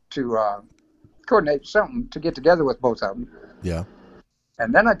to coordinate something to get together with both of them. Yeah.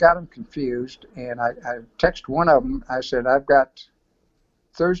 And then I got them confused, and I texted one of them. I said, I've got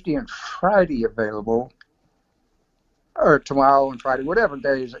Thursday and Friday available, or tomorrow and Friday, whatever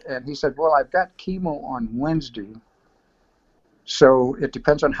days. And he said, well, I've got chemo on Wednesday, so it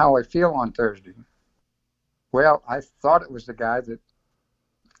depends on how I feel on Thursday. Well, I thought it was the guy that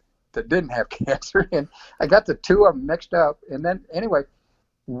didn't have cancer, and I got the two of them mixed up. And then, anyway,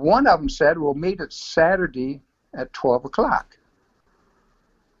 one of them said, we'll meet at Saturday at 12 o'clock.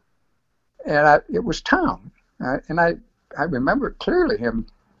 And it was Tom. And I remember clearly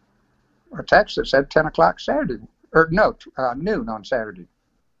a text that said 10 o'clock Saturday, or no, noon on Saturday.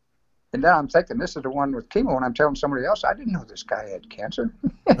 And then I'm thinking, this is the one with chemo, and I'm telling somebody else, I didn't know this guy had cancer.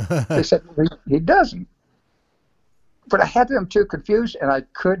 They said, he doesn't. But I had them too confused, and I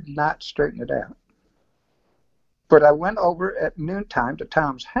could not straighten it out. But I went over at noontime to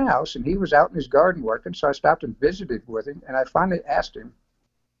Tom's house, and he was out in his garden working, so I stopped and visited with him, and I finally asked him,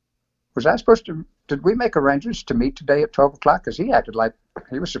 did we make arrangements to meet today at 12 o'clock? Because he acted like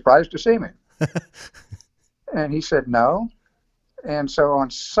he was surprised to see me. And he said no. And so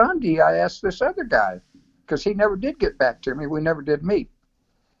on Sunday, I asked this other guy, because he never did get back to me. We never did meet.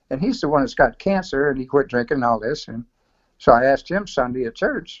 And he's the one that's got cancer, and he quit drinking and all this. And so I asked him Sunday at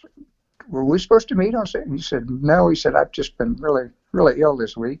church, were we supposed to meet on Sunday? And he said, no. He said, I've just been really, really ill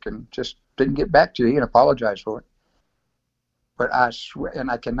this week and just didn't get back to you and apologize for it. But I swear, and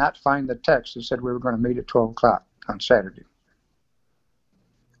I cannot find the text that said we were going to meet at 12 o'clock on Saturday.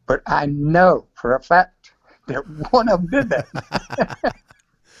 But I know for a fact that one of them did that.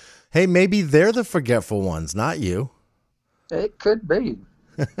 Hey, maybe they're the forgetful ones, not you. It could be.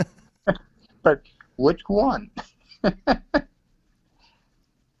 But which one? But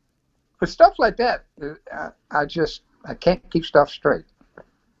stuff like that, I can't keep stuff straight.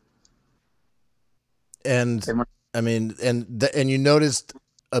 And I mean, and you noticed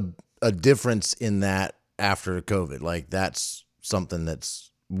a difference in that after COVID. Like that's something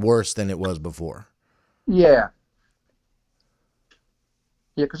that's worse than it was before. Yeah.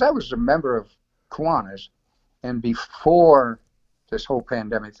 Yeah, because I was a member of Kiwanis, and before this whole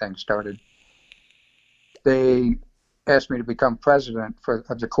pandemic thing started, they asked me to become president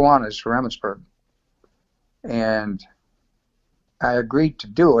of the Kiwanis for Emmitsburg. And I agreed to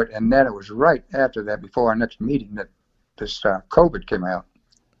do it, and then it was right after that, before our next meeting, that this COVID came out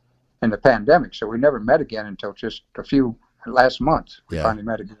and the pandemic. So we never met again until just last month. We finally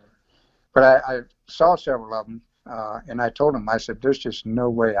met again. But I saw several of them, and I told them, I said, there's just no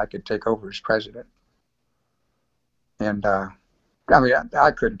way I could take over as president. And I mean,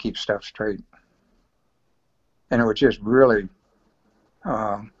 I couldn't keep stuff straight. And it was just really,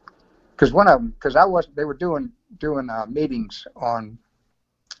 because they were doing meetings on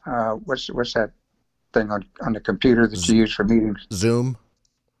what's that thing on the computer that you use for meetings? Zoom,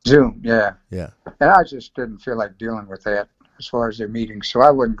 yeah. And I just didn't feel like dealing with that as far as their meetings, so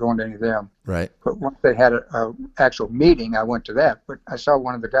I wasn't going to any of them. Right. But once they had a actual meeting, I went to that. But I saw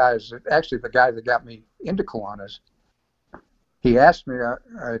one of the guys, actually the guy that got me into Kiwanis. He asked me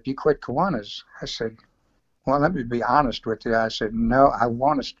if you quit Kiwanis. I said, well, let me be honest with you. I said, no, I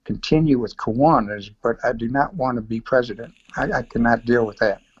want to continue with Kiwanis, but I do not want to be president. I cannot deal with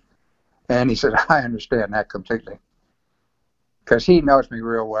that. And he said, I understand that completely. Because he knows me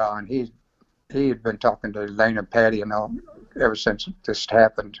real well, and he had been talking to Lane and Patty and all ever since this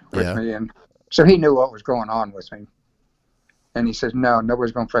happened with me. And so he knew what was going on with me. And he says, no,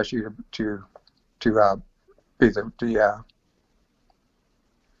 nobody's going to press you to be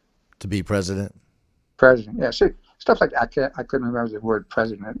to be president. President, yeah. See, stuff like that. I couldn't remember the word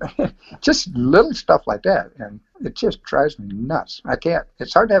president. Just little stuff like that, and it just drives me nuts. I can't.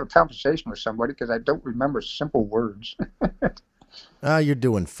 It's hard to have a conversation with somebody because I don't remember simple words. You're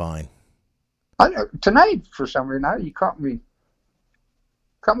doing fine. Tonight, for some reason, you caught me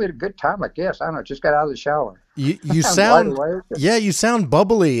at a good time, I guess. I don't know. Just got out of the shower. You sound you sound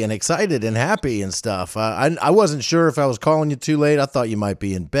bubbly and excited and happy and stuff. I wasn't sure if I was calling you too late. I thought you might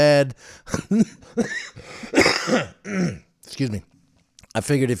be in bed. Excuse me. I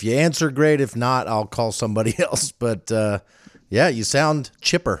figured if you answer, great. If not, I'll call somebody else. But yeah, you sound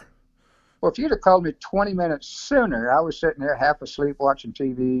chipper. Well, if you'd have called me 20 minutes sooner, I was sitting there half asleep watching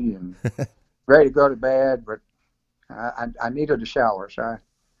TV and ready to go to bed, but I needed a shower, so I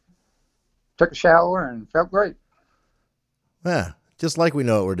took a shower and felt great. Yeah, just like we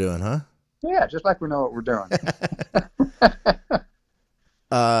know what we're doing, huh? Yeah, just like we know what we're doing.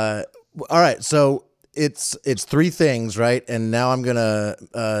 All right, so it's three things, right? And now I'm gonna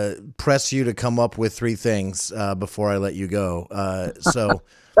press you to come up with three things before I let you go. So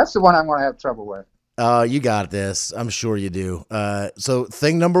that's the one I'm gonna have trouble with. You got this. I'm sure you do. So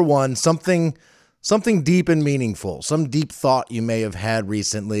thing number one, something deep and meaningful, some deep thought you may have had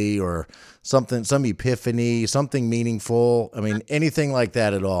recently, or some epiphany, something meaningful. I mean, anything like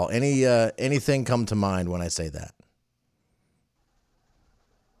that at all. Anything come to mind when I say that?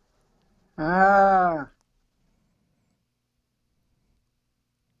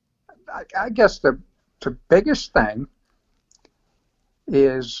 I guess the biggest thing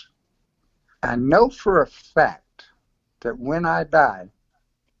is I know for a fact that when I die,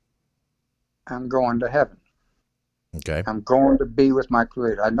 I'm going to heaven. Okay. I'm going to be with my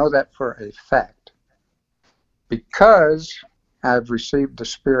Creator. I know that for a fact because I've received the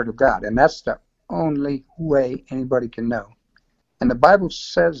Spirit of God, and that's the only way anybody can know. And the Bible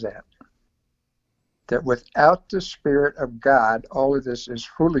says that that without the Spirit of God, all of this is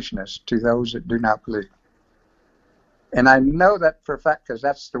foolishness to those that do not believe. And I know that for a fact because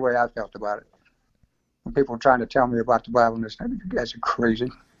that's the way I felt about it. When people were trying to tell me about the Bible, and they said, "You guys are crazy."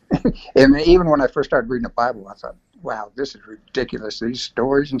 And even when I first started reading the Bible, I thought, wow, this is ridiculous, these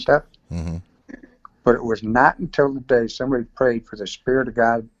stories and stuff. Mm-hmm. But it was not until the day somebody prayed for the Spirit of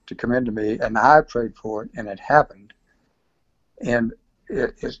God to come into me, and I prayed for it, and it happened. And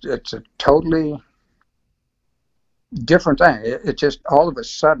it's a totally different thing. It just, all of a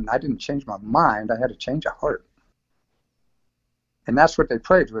sudden, I didn't change my mind. I had to change a heart. And that's what they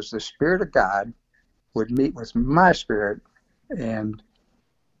prayed, was the Spirit of God would meet with my spirit. And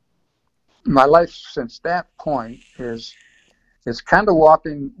my life since that point is it's kind of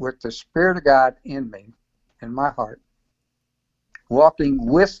walking with the Spirit of God in me, in my heart, walking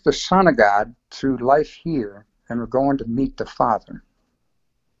with the Son of God through life here, and we're going to meet the Father.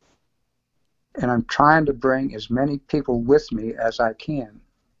 And I'm trying to bring as many people with me as I can.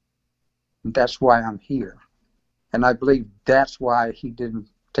 And that's why I'm here. And I believe that's why he didn't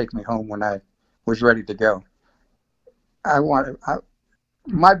take me home when I was ready to go.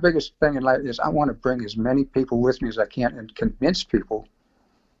 My biggest thing in life is I want to bring as many people with me as I can and convince people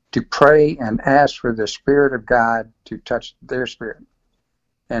to pray and ask for the Spirit of God to touch their spirit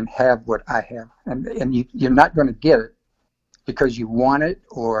and have what I have. And you're not going to get it because you want it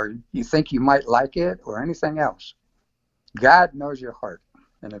or you think you might like it or anything else. God knows your heart.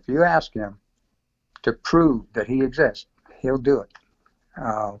 And if you ask him to prove that he exists, he'll do it.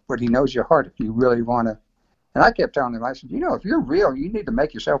 But he knows your heart if you really want to. And I kept telling him, I said, if you're real, you need to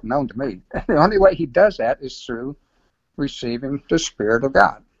make yourself known to me. And the only way he does that is through receiving the Spirit of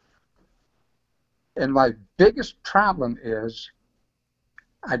God. And my biggest problem is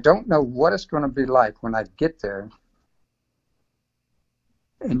I don't know what it's going to be like when I get there.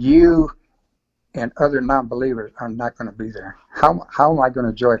 And you and other non-believers are not going to be there. How am I going to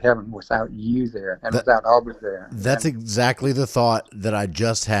enjoy heaven without you there and without Aubrey there? That's exactly the thought that I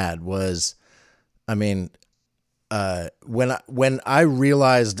just had was, when I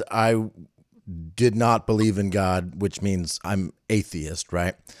realized I did not believe in God, which means I'm atheist,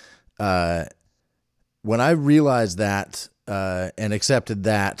 right? When I realized that and accepted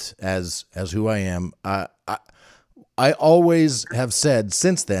that as who I am, I always have said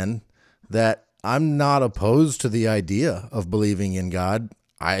since then that I'm not opposed to the idea of believing in God.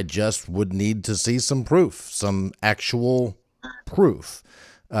 I just would need to see some proof, some actual proof.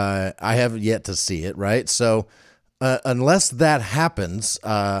 I haven't yet to see it, right? So unless that happens,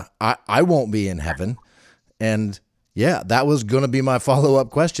 I won't be in heaven. And yeah, that was going to be my follow-up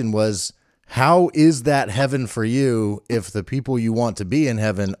question was, how is that heaven for you if the people you want to be in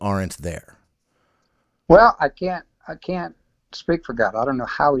heaven aren't there? Well, I can't speak for God. I don't know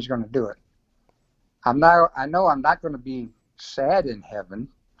how he's going to do it. I know I'm not going to be sad in heaven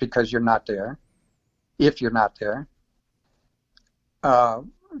because you're not there, if you're not there.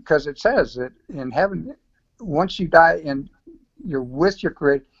 Because it says that in heaven, once you die and you're with your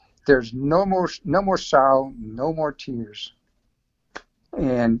Creator, there's no more sorrow, no more tears.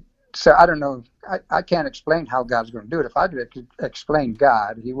 And so I don't know. I can't explain how God's going to do it. If I could explain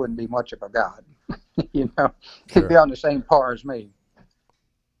God, he wouldn't be much of a God. Sure. He'd be on the same par as me.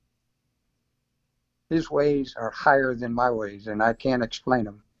 His ways are higher than my ways, and I can't explain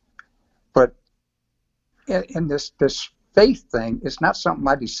them. But in this faith thing, it's not something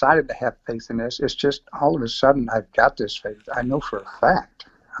I decided to have faith in this. It's just all of a sudden I've got this faith. I know for a fact.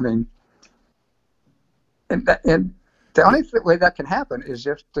 And the only way that can happen is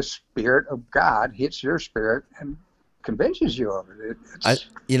if the Spirit of God hits your spirit and convinces you of it.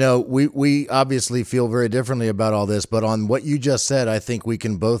 We obviously feel very differently about all this, but on what you just said, I think we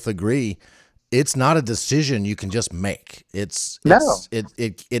can both agree it's not a decision you can just make. It's not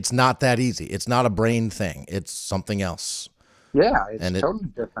that easy. It's not a brain thing. It's something else. Yeah, it's totally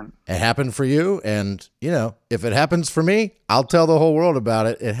different. It happened for you, and if it happens for me, I'll tell the whole world about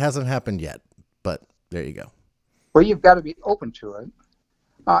it. It hasn't happened yet, but there you go. Well, you've got to be open to it.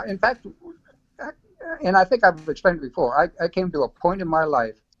 In fact, and I think I've explained it before, I came to a point in my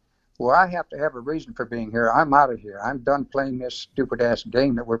life where I have to have a reason for being here. I'm out of here. I'm done playing this stupid-ass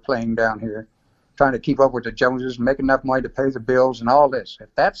game that we're playing down here, trying to keep up with the Joneses, make enough money to pay the bills and all this. If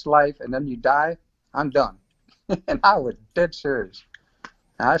that's life and then you die, I'm done. And I was dead serious.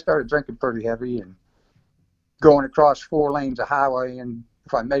 And I started drinking pretty heavy and going across 4 lanes of highway, and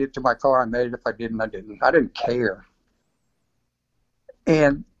if I made it to my car, I made it. If I didn't, I didn't. I didn't care.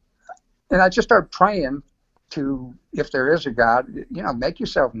 And I just started praying to, if there is a God, make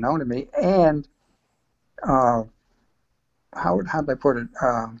yourself known to me. And how did I put it?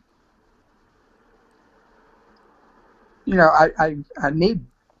 I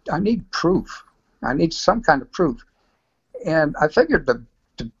need proof. I need some kind of proof. And I figured the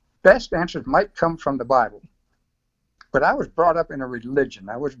best answers might come from the Bible. But I was brought up in a religion.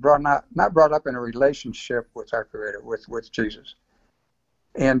 I was not brought up in a relationship with our Creator, with Jesus.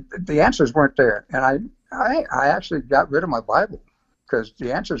 And the answers weren't there. And I actually got rid of my Bible because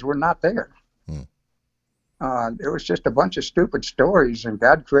the answers were not there. It was just a bunch of stupid stories. And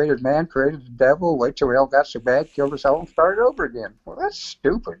God created man, created the devil, wait till we all got so bad, killed us all, and started over again. Well, that's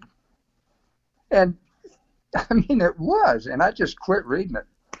stupid. And I mean, it was. And I just quit reading it.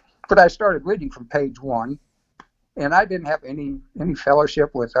 But I started reading from page 1. And I didn't have any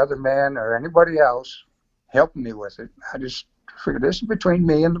fellowship with other men or anybody else helping me with it. I just figured this is between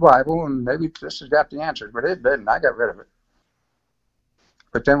me and the Bible, and maybe this has got the answers. But it didn't. I got rid of it.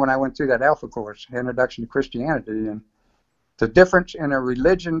 But then when I went through that Alpha course, Introduction to Christianity, and the difference in a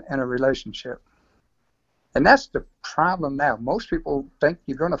religion and a relationship. And that's the problem now. Most people think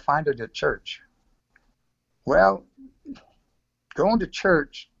you're going to find it at church. Well, going to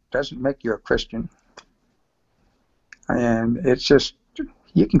church doesn't make you a Christian. And it's just,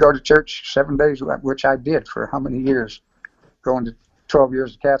 you can go to church 7 days, which I did for how many years, going to 12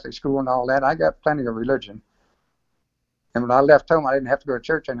 years of Catholic school and all that. I got plenty of religion. And when I left home, I didn't have to go to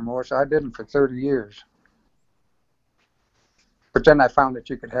church anymore, so I didn't for 30 years. But then I found that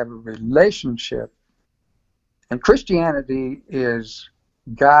you could have a relationship. And Christianity is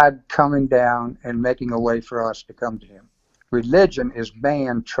God coming down and making a way for us to come to Him. Religion is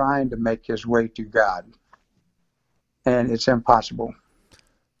man trying to make his way to God. And it's impossible.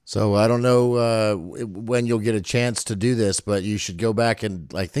 So I don't know when you'll get a chance to do this, but you should go back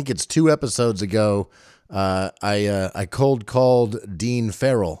and I think it's 2 episodes ago. I cold called Dean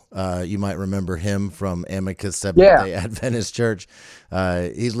Farrell. You might remember him from Amicus Seventh-day Adventist Church.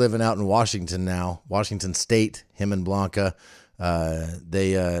 He's living out in Washington now, Washington State. Him and Blanca.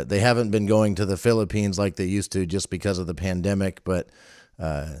 They haven't been going to the Philippines like they used to just because of the pandemic, but.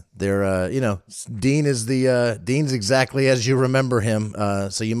 Dean is Dean's exactly as you remember him.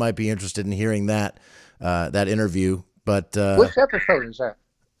 So you might be interested in hearing that interview. But which episode is that?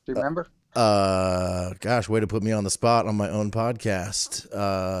 Do you remember? Gosh, way to put me on the spot on my own podcast.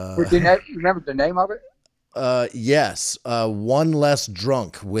 Do you remember the name of it? Yes. One Less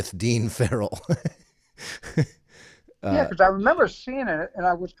Drunk with Dean Farrell. Yeah, because I remember seeing it and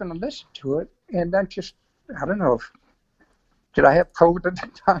I was going to listen to it, and then just I don't know if. Did I have COVID at the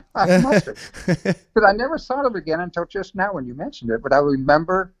time? I must have. Because I never thought of it again until just now when you mentioned it. But I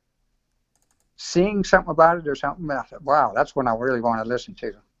remember seeing something about it or something. And I thought, wow, that's when I really want to listen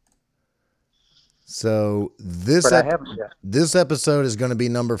to them. So this episode is going to be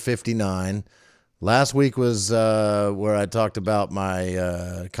number 59. Last week was where I talked about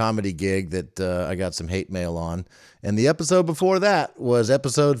my comedy gig that I got some hate mail on. And the episode before that was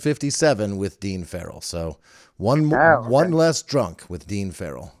episode 57 with Dean Farrell. So one Less Drunk with Dean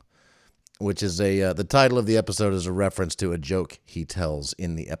Farrell, which is the title of the episode is a reference to a joke he tells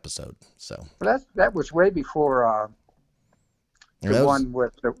in the episode. So that was way before one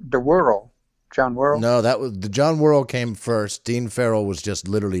with the Whirl, John Whirl. No, that was the John Whirl came first. Dean Farrell was just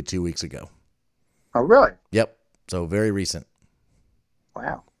literally 2 weeks ago. Oh, really? Yep. So very recent.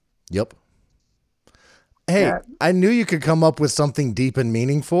 Wow. Yep. Hey, I knew you could come up with something deep and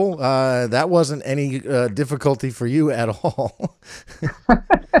meaningful. That wasn't any difficulty for you at all.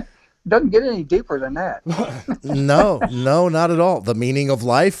 Doesn't get any deeper than that. No, not at all. The meaning of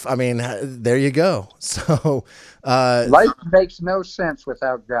life. I mean, there you go. So, life makes no sense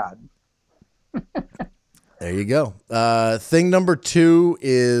without God. There you go. Thing number 2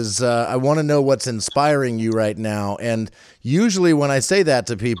 is I want to know what's inspiring you right now. And usually when I say that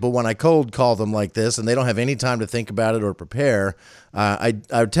to people, when I cold call them like this and they don't have any time to think about it or prepare, I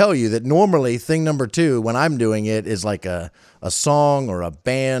tell you that normally thing number 2 when I'm doing it is like a song or a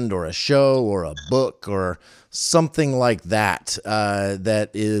band or a show or a book or something like that, that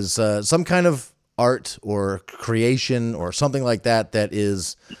is some kind of art or creation or something like that that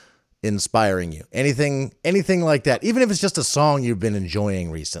is inspiring you. Anything like that, even if it's just a song you've been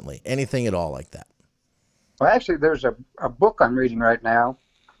enjoying recently, anything at all like that. Well, actually, there's a book I'm reading right now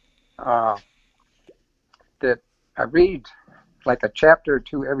that I read like a chapter or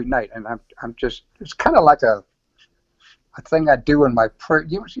 2 every night, and I'm just, it's kind of like a thing I do in my prayer.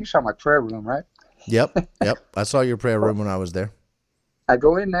 You saw my prayer room, right? Yep. I saw your prayer room when I was there. I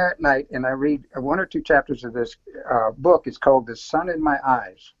go in there at night and I read 1 or 2 chapters of this book. It's called The Sun in My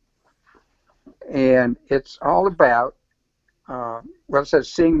Eyes. And it's all about, it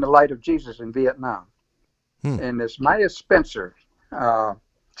says seeing the light of Jesus in Vietnam. And it's Maya Spencer.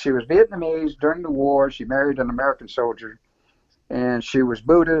 she was Vietnamese during the war. She married an American soldier, and she was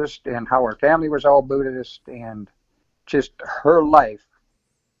Buddhist, and how her family was all Buddhist, and just her life,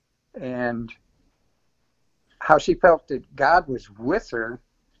 and how she felt that God was with her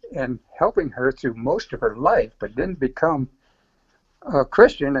and helping her through most of her life, but didn't become a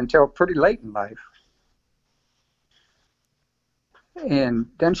Christian until pretty late in life. And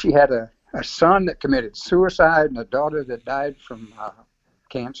then she had a son that committed suicide and a daughter that died from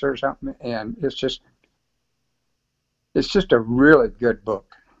cancer or something. And it's just a really good book.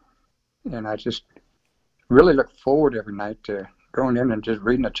 And I just really look forward every night to going in and just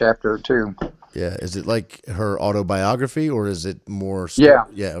reading a chapter or two. Yeah. Is it like her autobiography, or is it more? Yeah.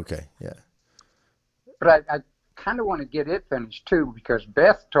 Yeah. Okay. Yeah. But I kind of want to get it finished too, because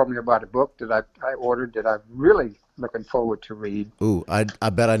Beth told me about a book that I ordered that I'm really looking forward to read. Ooh, I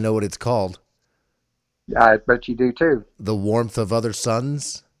bet I know what it's called. I bet you do too. The Warmth of Other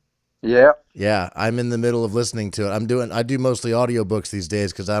Suns. Yeah. Yeah, I'm in the middle of listening to it. I do mostly audiobooks these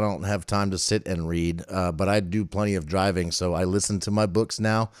days because I don't have time to sit and read, but I do plenty of driving, so I listen to my books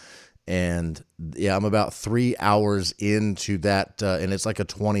now. And yeah, I'm about 3 hours into that, and it's like a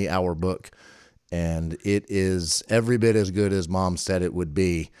 20-hour book, and it is every bit as good as Mom said it would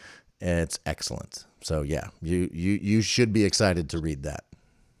be, and it's excellent. So yeah, you should be excited to read that.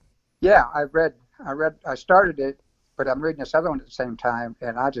 Yeah, I started it, but I'm reading this other one at the same time,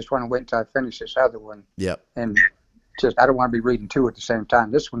 and I just want to wait until I finish this other one. Yep. And I don't want to be reading two at the same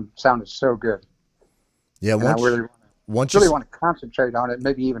time. This one sounded so good. Yeah, and I really want to concentrate on it,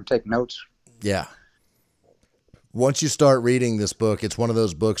 maybe even take notes. Yeah. Once you start reading this book, it's one of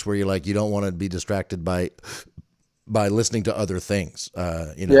those books where you're like, you don't want to be distracted by listening to other things.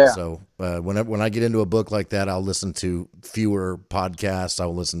 Yeah. So when I get into a book like that, I'll listen to fewer podcasts.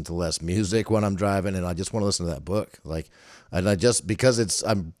 I'll listen to less music when I'm driving, and I just want to listen to that book. Because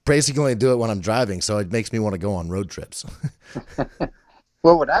I'm basically going to do it when I'm driving, so it makes me want to go on road trips.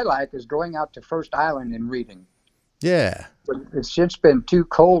 Well, what I like is going out to First Island and reading. Yeah. But it's just been too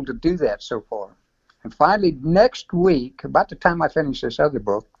cold to do that so far. And finally, next week, about the time I finish this other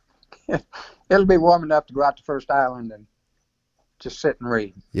book, it'll be warm enough to go out to First Island and just sit and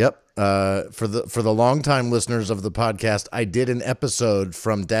read. Yep. For the longtime listeners of the podcast, I did an episode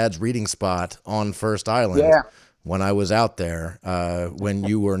from Dad's reading spot on First Island. Yeah. When I was out there, when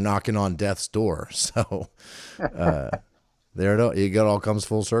you were knocking on death's door. So it all comes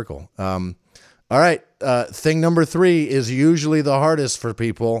full circle. All right. Thing number 3 is usually the hardest for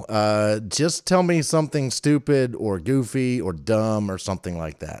people. Just tell me something stupid or goofy or dumb or something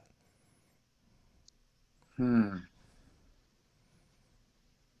like that.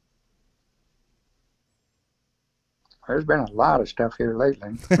 There's been a lot of stuff here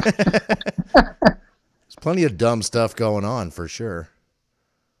lately. There's plenty of dumb stuff going on for sure.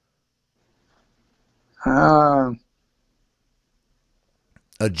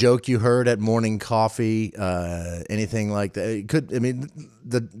 A joke you heard at morning coffee, anything like that. It could, I mean,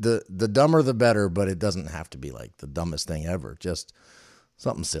 the dumber the better, but it doesn't have to be like the dumbest thing ever. Just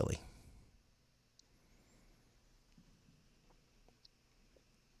something silly.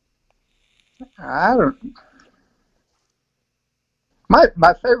 I don't.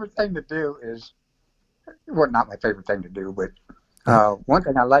 My favorite thing to do is, well, not my favorite thing to do, but one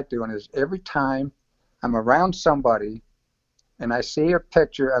thing I like doing is every time I'm around somebody and I see a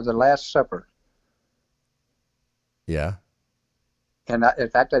picture of the Last Supper. Yeah. And in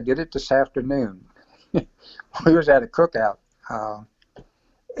fact, I did it this afternoon. We was at a cookout,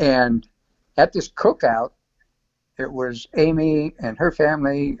 and at this cookout, it was Amy and her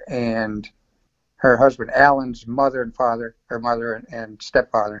family and her husband Alan's mother and father, her mother and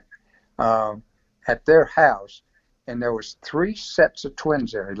stepfather, at their house, and there was 3 sets of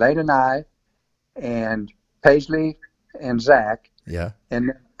twins there: Elaine and I, and Paisley and Zach, Yeah. and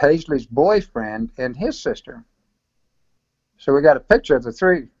then Paisley's boyfriend and his sister. So we got a picture of the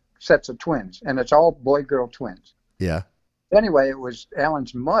 3 sets of twins, and it's all boy-girl twins. Yeah. Anyway, it was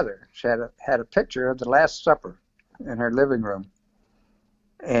Alan's mother. She had a picture of the Last Supper in her living room.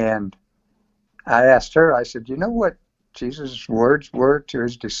 And I asked her, I said, you know what Jesus' words were to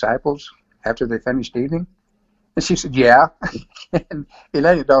his disciples after they finished eating? And she said, yeah. And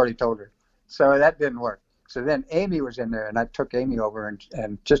Elaine had already told her. So that didn't work. So then Amy was in there, and I took Amy over,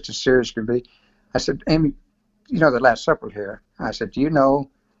 and just as serious as could be, I said, Amy, you know the Last Supper here. I said, do you know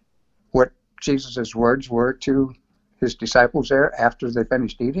what Jesus' words were to his disciples there after they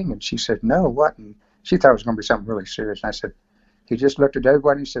finished eating? And she said, no, what? And she thought it was going to be something really serious. And I said, he just looked at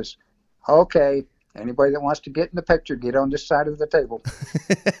everybody and he says, okay, anybody that wants to get in the picture, get on this side of the table.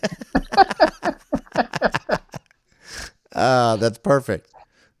 That's perfect.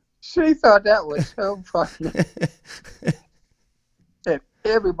 She thought that was so funny. And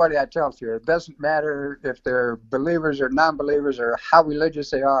everybody I tell to, it doesn't matter if they're believers or non-believers or how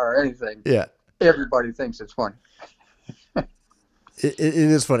religious they are or anything. Yeah. Everybody thinks it's funny. It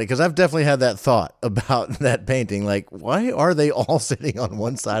is funny because I've definitely had that thought about that painting. Like, why are they all sitting on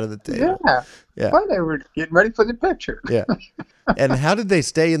one side of the table? Yeah. Yeah. Well, they were getting ready for the picture. Yeah. And how did they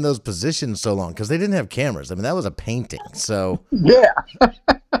stay in those positions so long? Because they didn't have cameras. I mean, that was a painting. So, Yeah.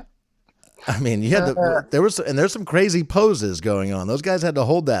 I mean, you had there's some crazy poses going on. Those guys had to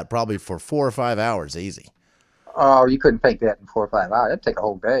hold that probably for 4 or 5 hours easy. Oh, you couldn't paint that in 4 or 5 hours. That'd take a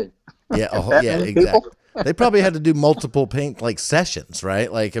whole day. Yeah. That Yeah, many exactly. people? They probably had to do multiple paint like sessions,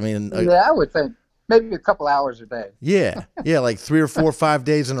 right? Like, I mean, Yeah, I would think maybe a couple hours a day. yeah, like 3 or 4 or 5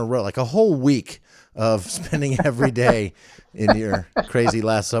 days in a row, like a whole week of spending every day in your crazy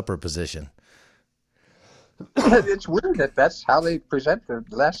Last Supper position. It's weird that that's how they present the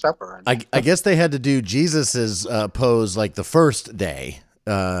Last Supper. I guess they had to do Jesus's pose like the first day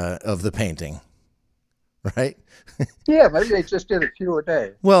of the painting, right? Yeah, maybe they just did a few a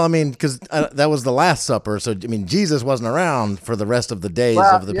day. Well, I mean, because that was the Last Supper, so I mean, Jesus wasn't around for the rest of the days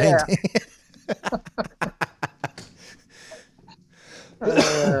of the painting.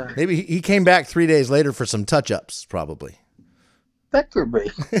 Maybe he came back 3 days later for some touch-ups, probably. That could be.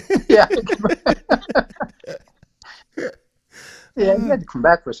 Yeah. Yeah, he had to come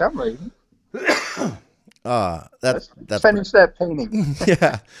back for some reason. That's Finish that painting.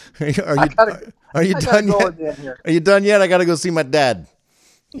 yeah. Are you I gotta done go yet? again here. Are you done yet? I got to go see my dad.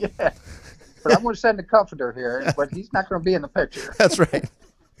 Yeah. But I'm going to send the comforter here, but he's not going to be in the picture. That's right.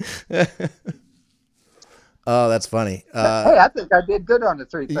 Oh, that's funny. Hey, I think I did good on the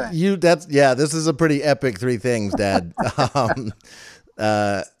 3 things. This is a pretty epic 3 things, Dad.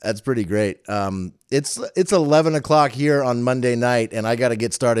 That's pretty great. It's 11 o'clock here on Monday night, and I got to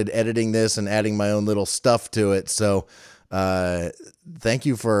get started editing this and adding my own little stuff to it. So, thank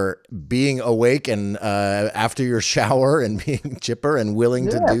you for being awake and after your shower and being chipper and willing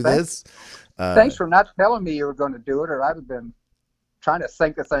to do this. Thanks for not telling me you were going to do it, or I'd have been trying to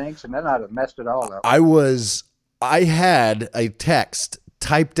think of things, and then I'd have messed it all up. I had a text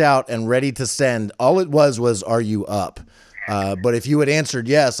typed out and ready to send. All it was, "Are you up?" But if you had answered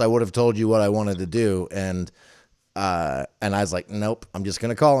yes, I would have told you what I wanted to do. And I was like, nope, I'm just going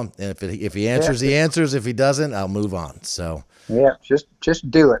to call him. And if he answers, he answers. If he doesn't, I'll move on. So yeah,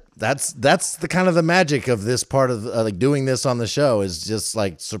 just do it. That's the kind of the magic of this part of like doing this on the show is just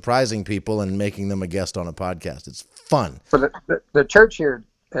like surprising people and making them a guest on a podcast. It's fun. But the church here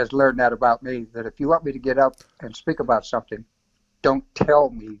has learned that about me, that if you want me to get up and speak about something, don't tell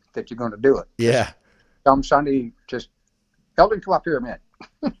me that you're going to do it. Yeah. Some Sunday, just, Eldon, come up here a minute.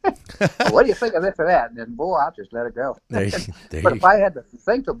 What do you think of this or that? And then, boy, I'll just let it go. But if I had to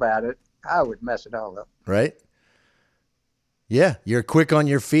think about it, I would mess it all up. Right? Yeah, you're quick on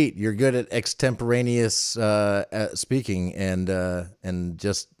your feet. You're good at extemporaneous speaking and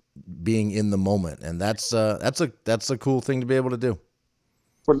just being in the moment, and that's a cool thing to be able to do.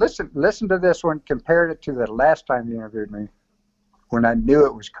 Well, listen to this one. Compared it to the last time you interviewed me, when I knew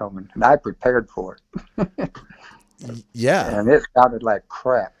it was coming and I prepared for it. Yeah, and it sounded like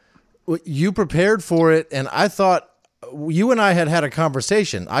crap. Well, you prepared for it, and I thought you and I had a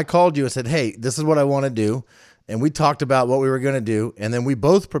conversation. I called you and said, "Hey, this is what I want to do." And we talked about what we were going to do, and then we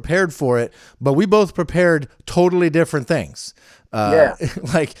both prepared for it, but we both prepared totally different things.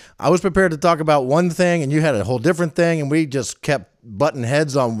 Like I was prepared to talk about one thing, and you had a whole different thing, and we just kept butting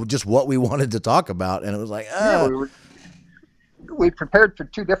heads on just what we wanted to talk about, and it was like, we prepared for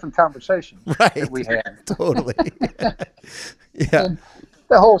 2 different conversations that we had. Totally. Yeah. And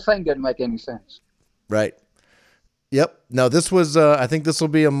the whole thing didn't make any sense. Right. Yep. No, this was, I think this will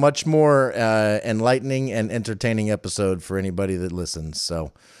be a much more enlightening and entertaining episode for anybody that listens.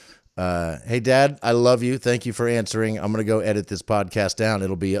 So, hey, Dad, I love you. Thank you for answering. I'm going to go edit this podcast down.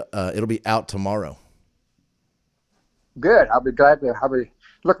 It'll be out tomorrow. Good. I'll be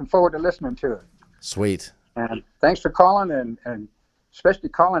looking forward to listening to it. Sweet. And thanks for calling, and especially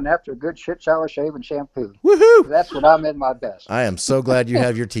calling after a good shit shower, shave, and shampoo. Woohoo! That's when I'm in my best. I am so glad you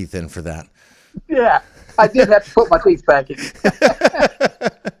have your teeth in for that. Yeah, I did have to put my teeth back in.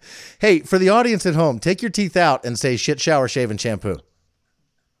 Hey, for the audience at home, take your teeth out and say shit, shower, shave, and shampoo.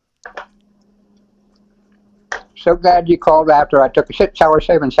 So glad you called after I took a shit shower,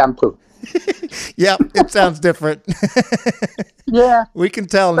 shave, and shampoo. Yeah, it sounds different. Yeah. We can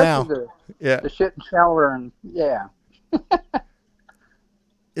tell now. The shit and shower, and yeah.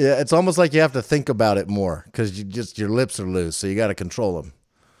 Yeah, it's almost like you have to think about it more because your lips are loose, so you got to control them.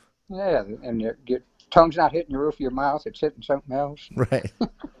 Yeah, and your tongue's not hitting the roof of your mouth; it's hitting something else. Right.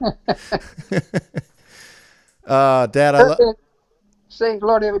 Dad, Say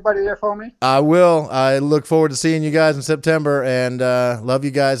hello to everybody there for me. I will. I look forward to seeing you guys in September, and love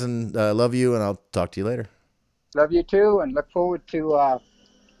you guys, and love you, and I'll talk to you later. Love you too, and look forward to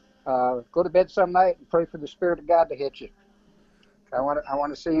go to bed some night and pray for the Spirit of God to hit you. I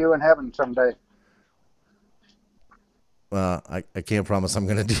want to see you in heaven someday. I can't promise I'm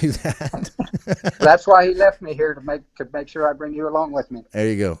going to do that. That's why he left me here to make sure I bring you along with me. There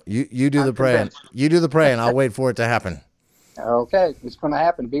you go. You do the praying. convinced. You do the praying. I'll wait for it to happen. Okay, it's going to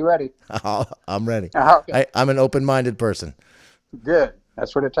happen. Be ready. I'm ready. Okay. I'm an open-minded person. Good.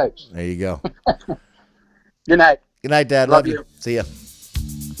 That's what it takes. There you go. Good night. Good night, Dad. Love Love you. you. See ya.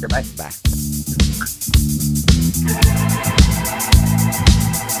 Goodbye. Bye.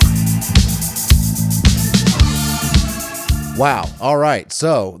 Wow. All right.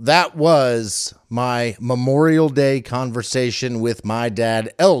 So that was my Memorial Day conversation with my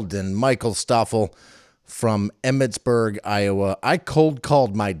dad, Eldon Michael Stoffel, from Emmitsburg, Iowa. I cold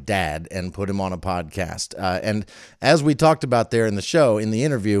called my dad and put him on a podcast. And as we talked about there in the show, in the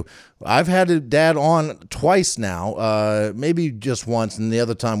interview, I've had a dad on twice now, maybe just once, and the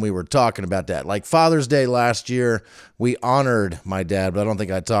other time we were talking about that. Like Father's Day last year, we honored my dad, but I don't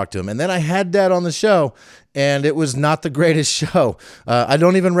think I talked to him. And then I had Dad on the show, and it was not the greatest show. I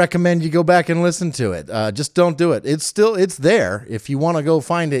don't even recommend you go back and listen to it. Just don't do it. It's there. If you want to go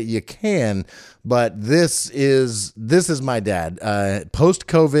find it, you can. But this is my dad.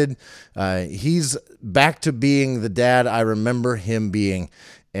 Post-COVID, he's back to being the dad I remember him being.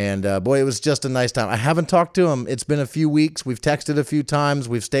 And boy, it was just a nice time. I haven't talked to him. It's been a few weeks. We've texted a few times.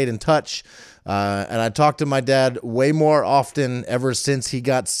 We've stayed in touch. And I talked to my dad way more often ever since he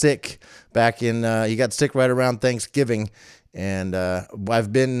got sick he got sick right around Thanksgiving. And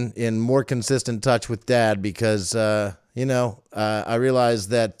I've been in more consistent touch with Dad because, I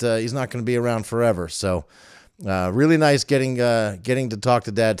realized that he's not going to be around forever. So really nice getting to talk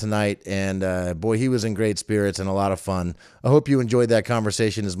to Dad tonight. And boy, he was in great spirits and a lot of fun. I hope you enjoyed that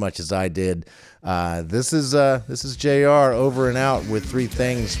conversation as much as I did. This is JR over and out with Three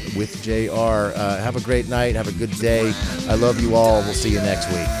Things with JR. Have a great night. Have a good day. I love you all. We'll see you next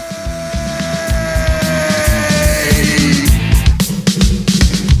week. Hey.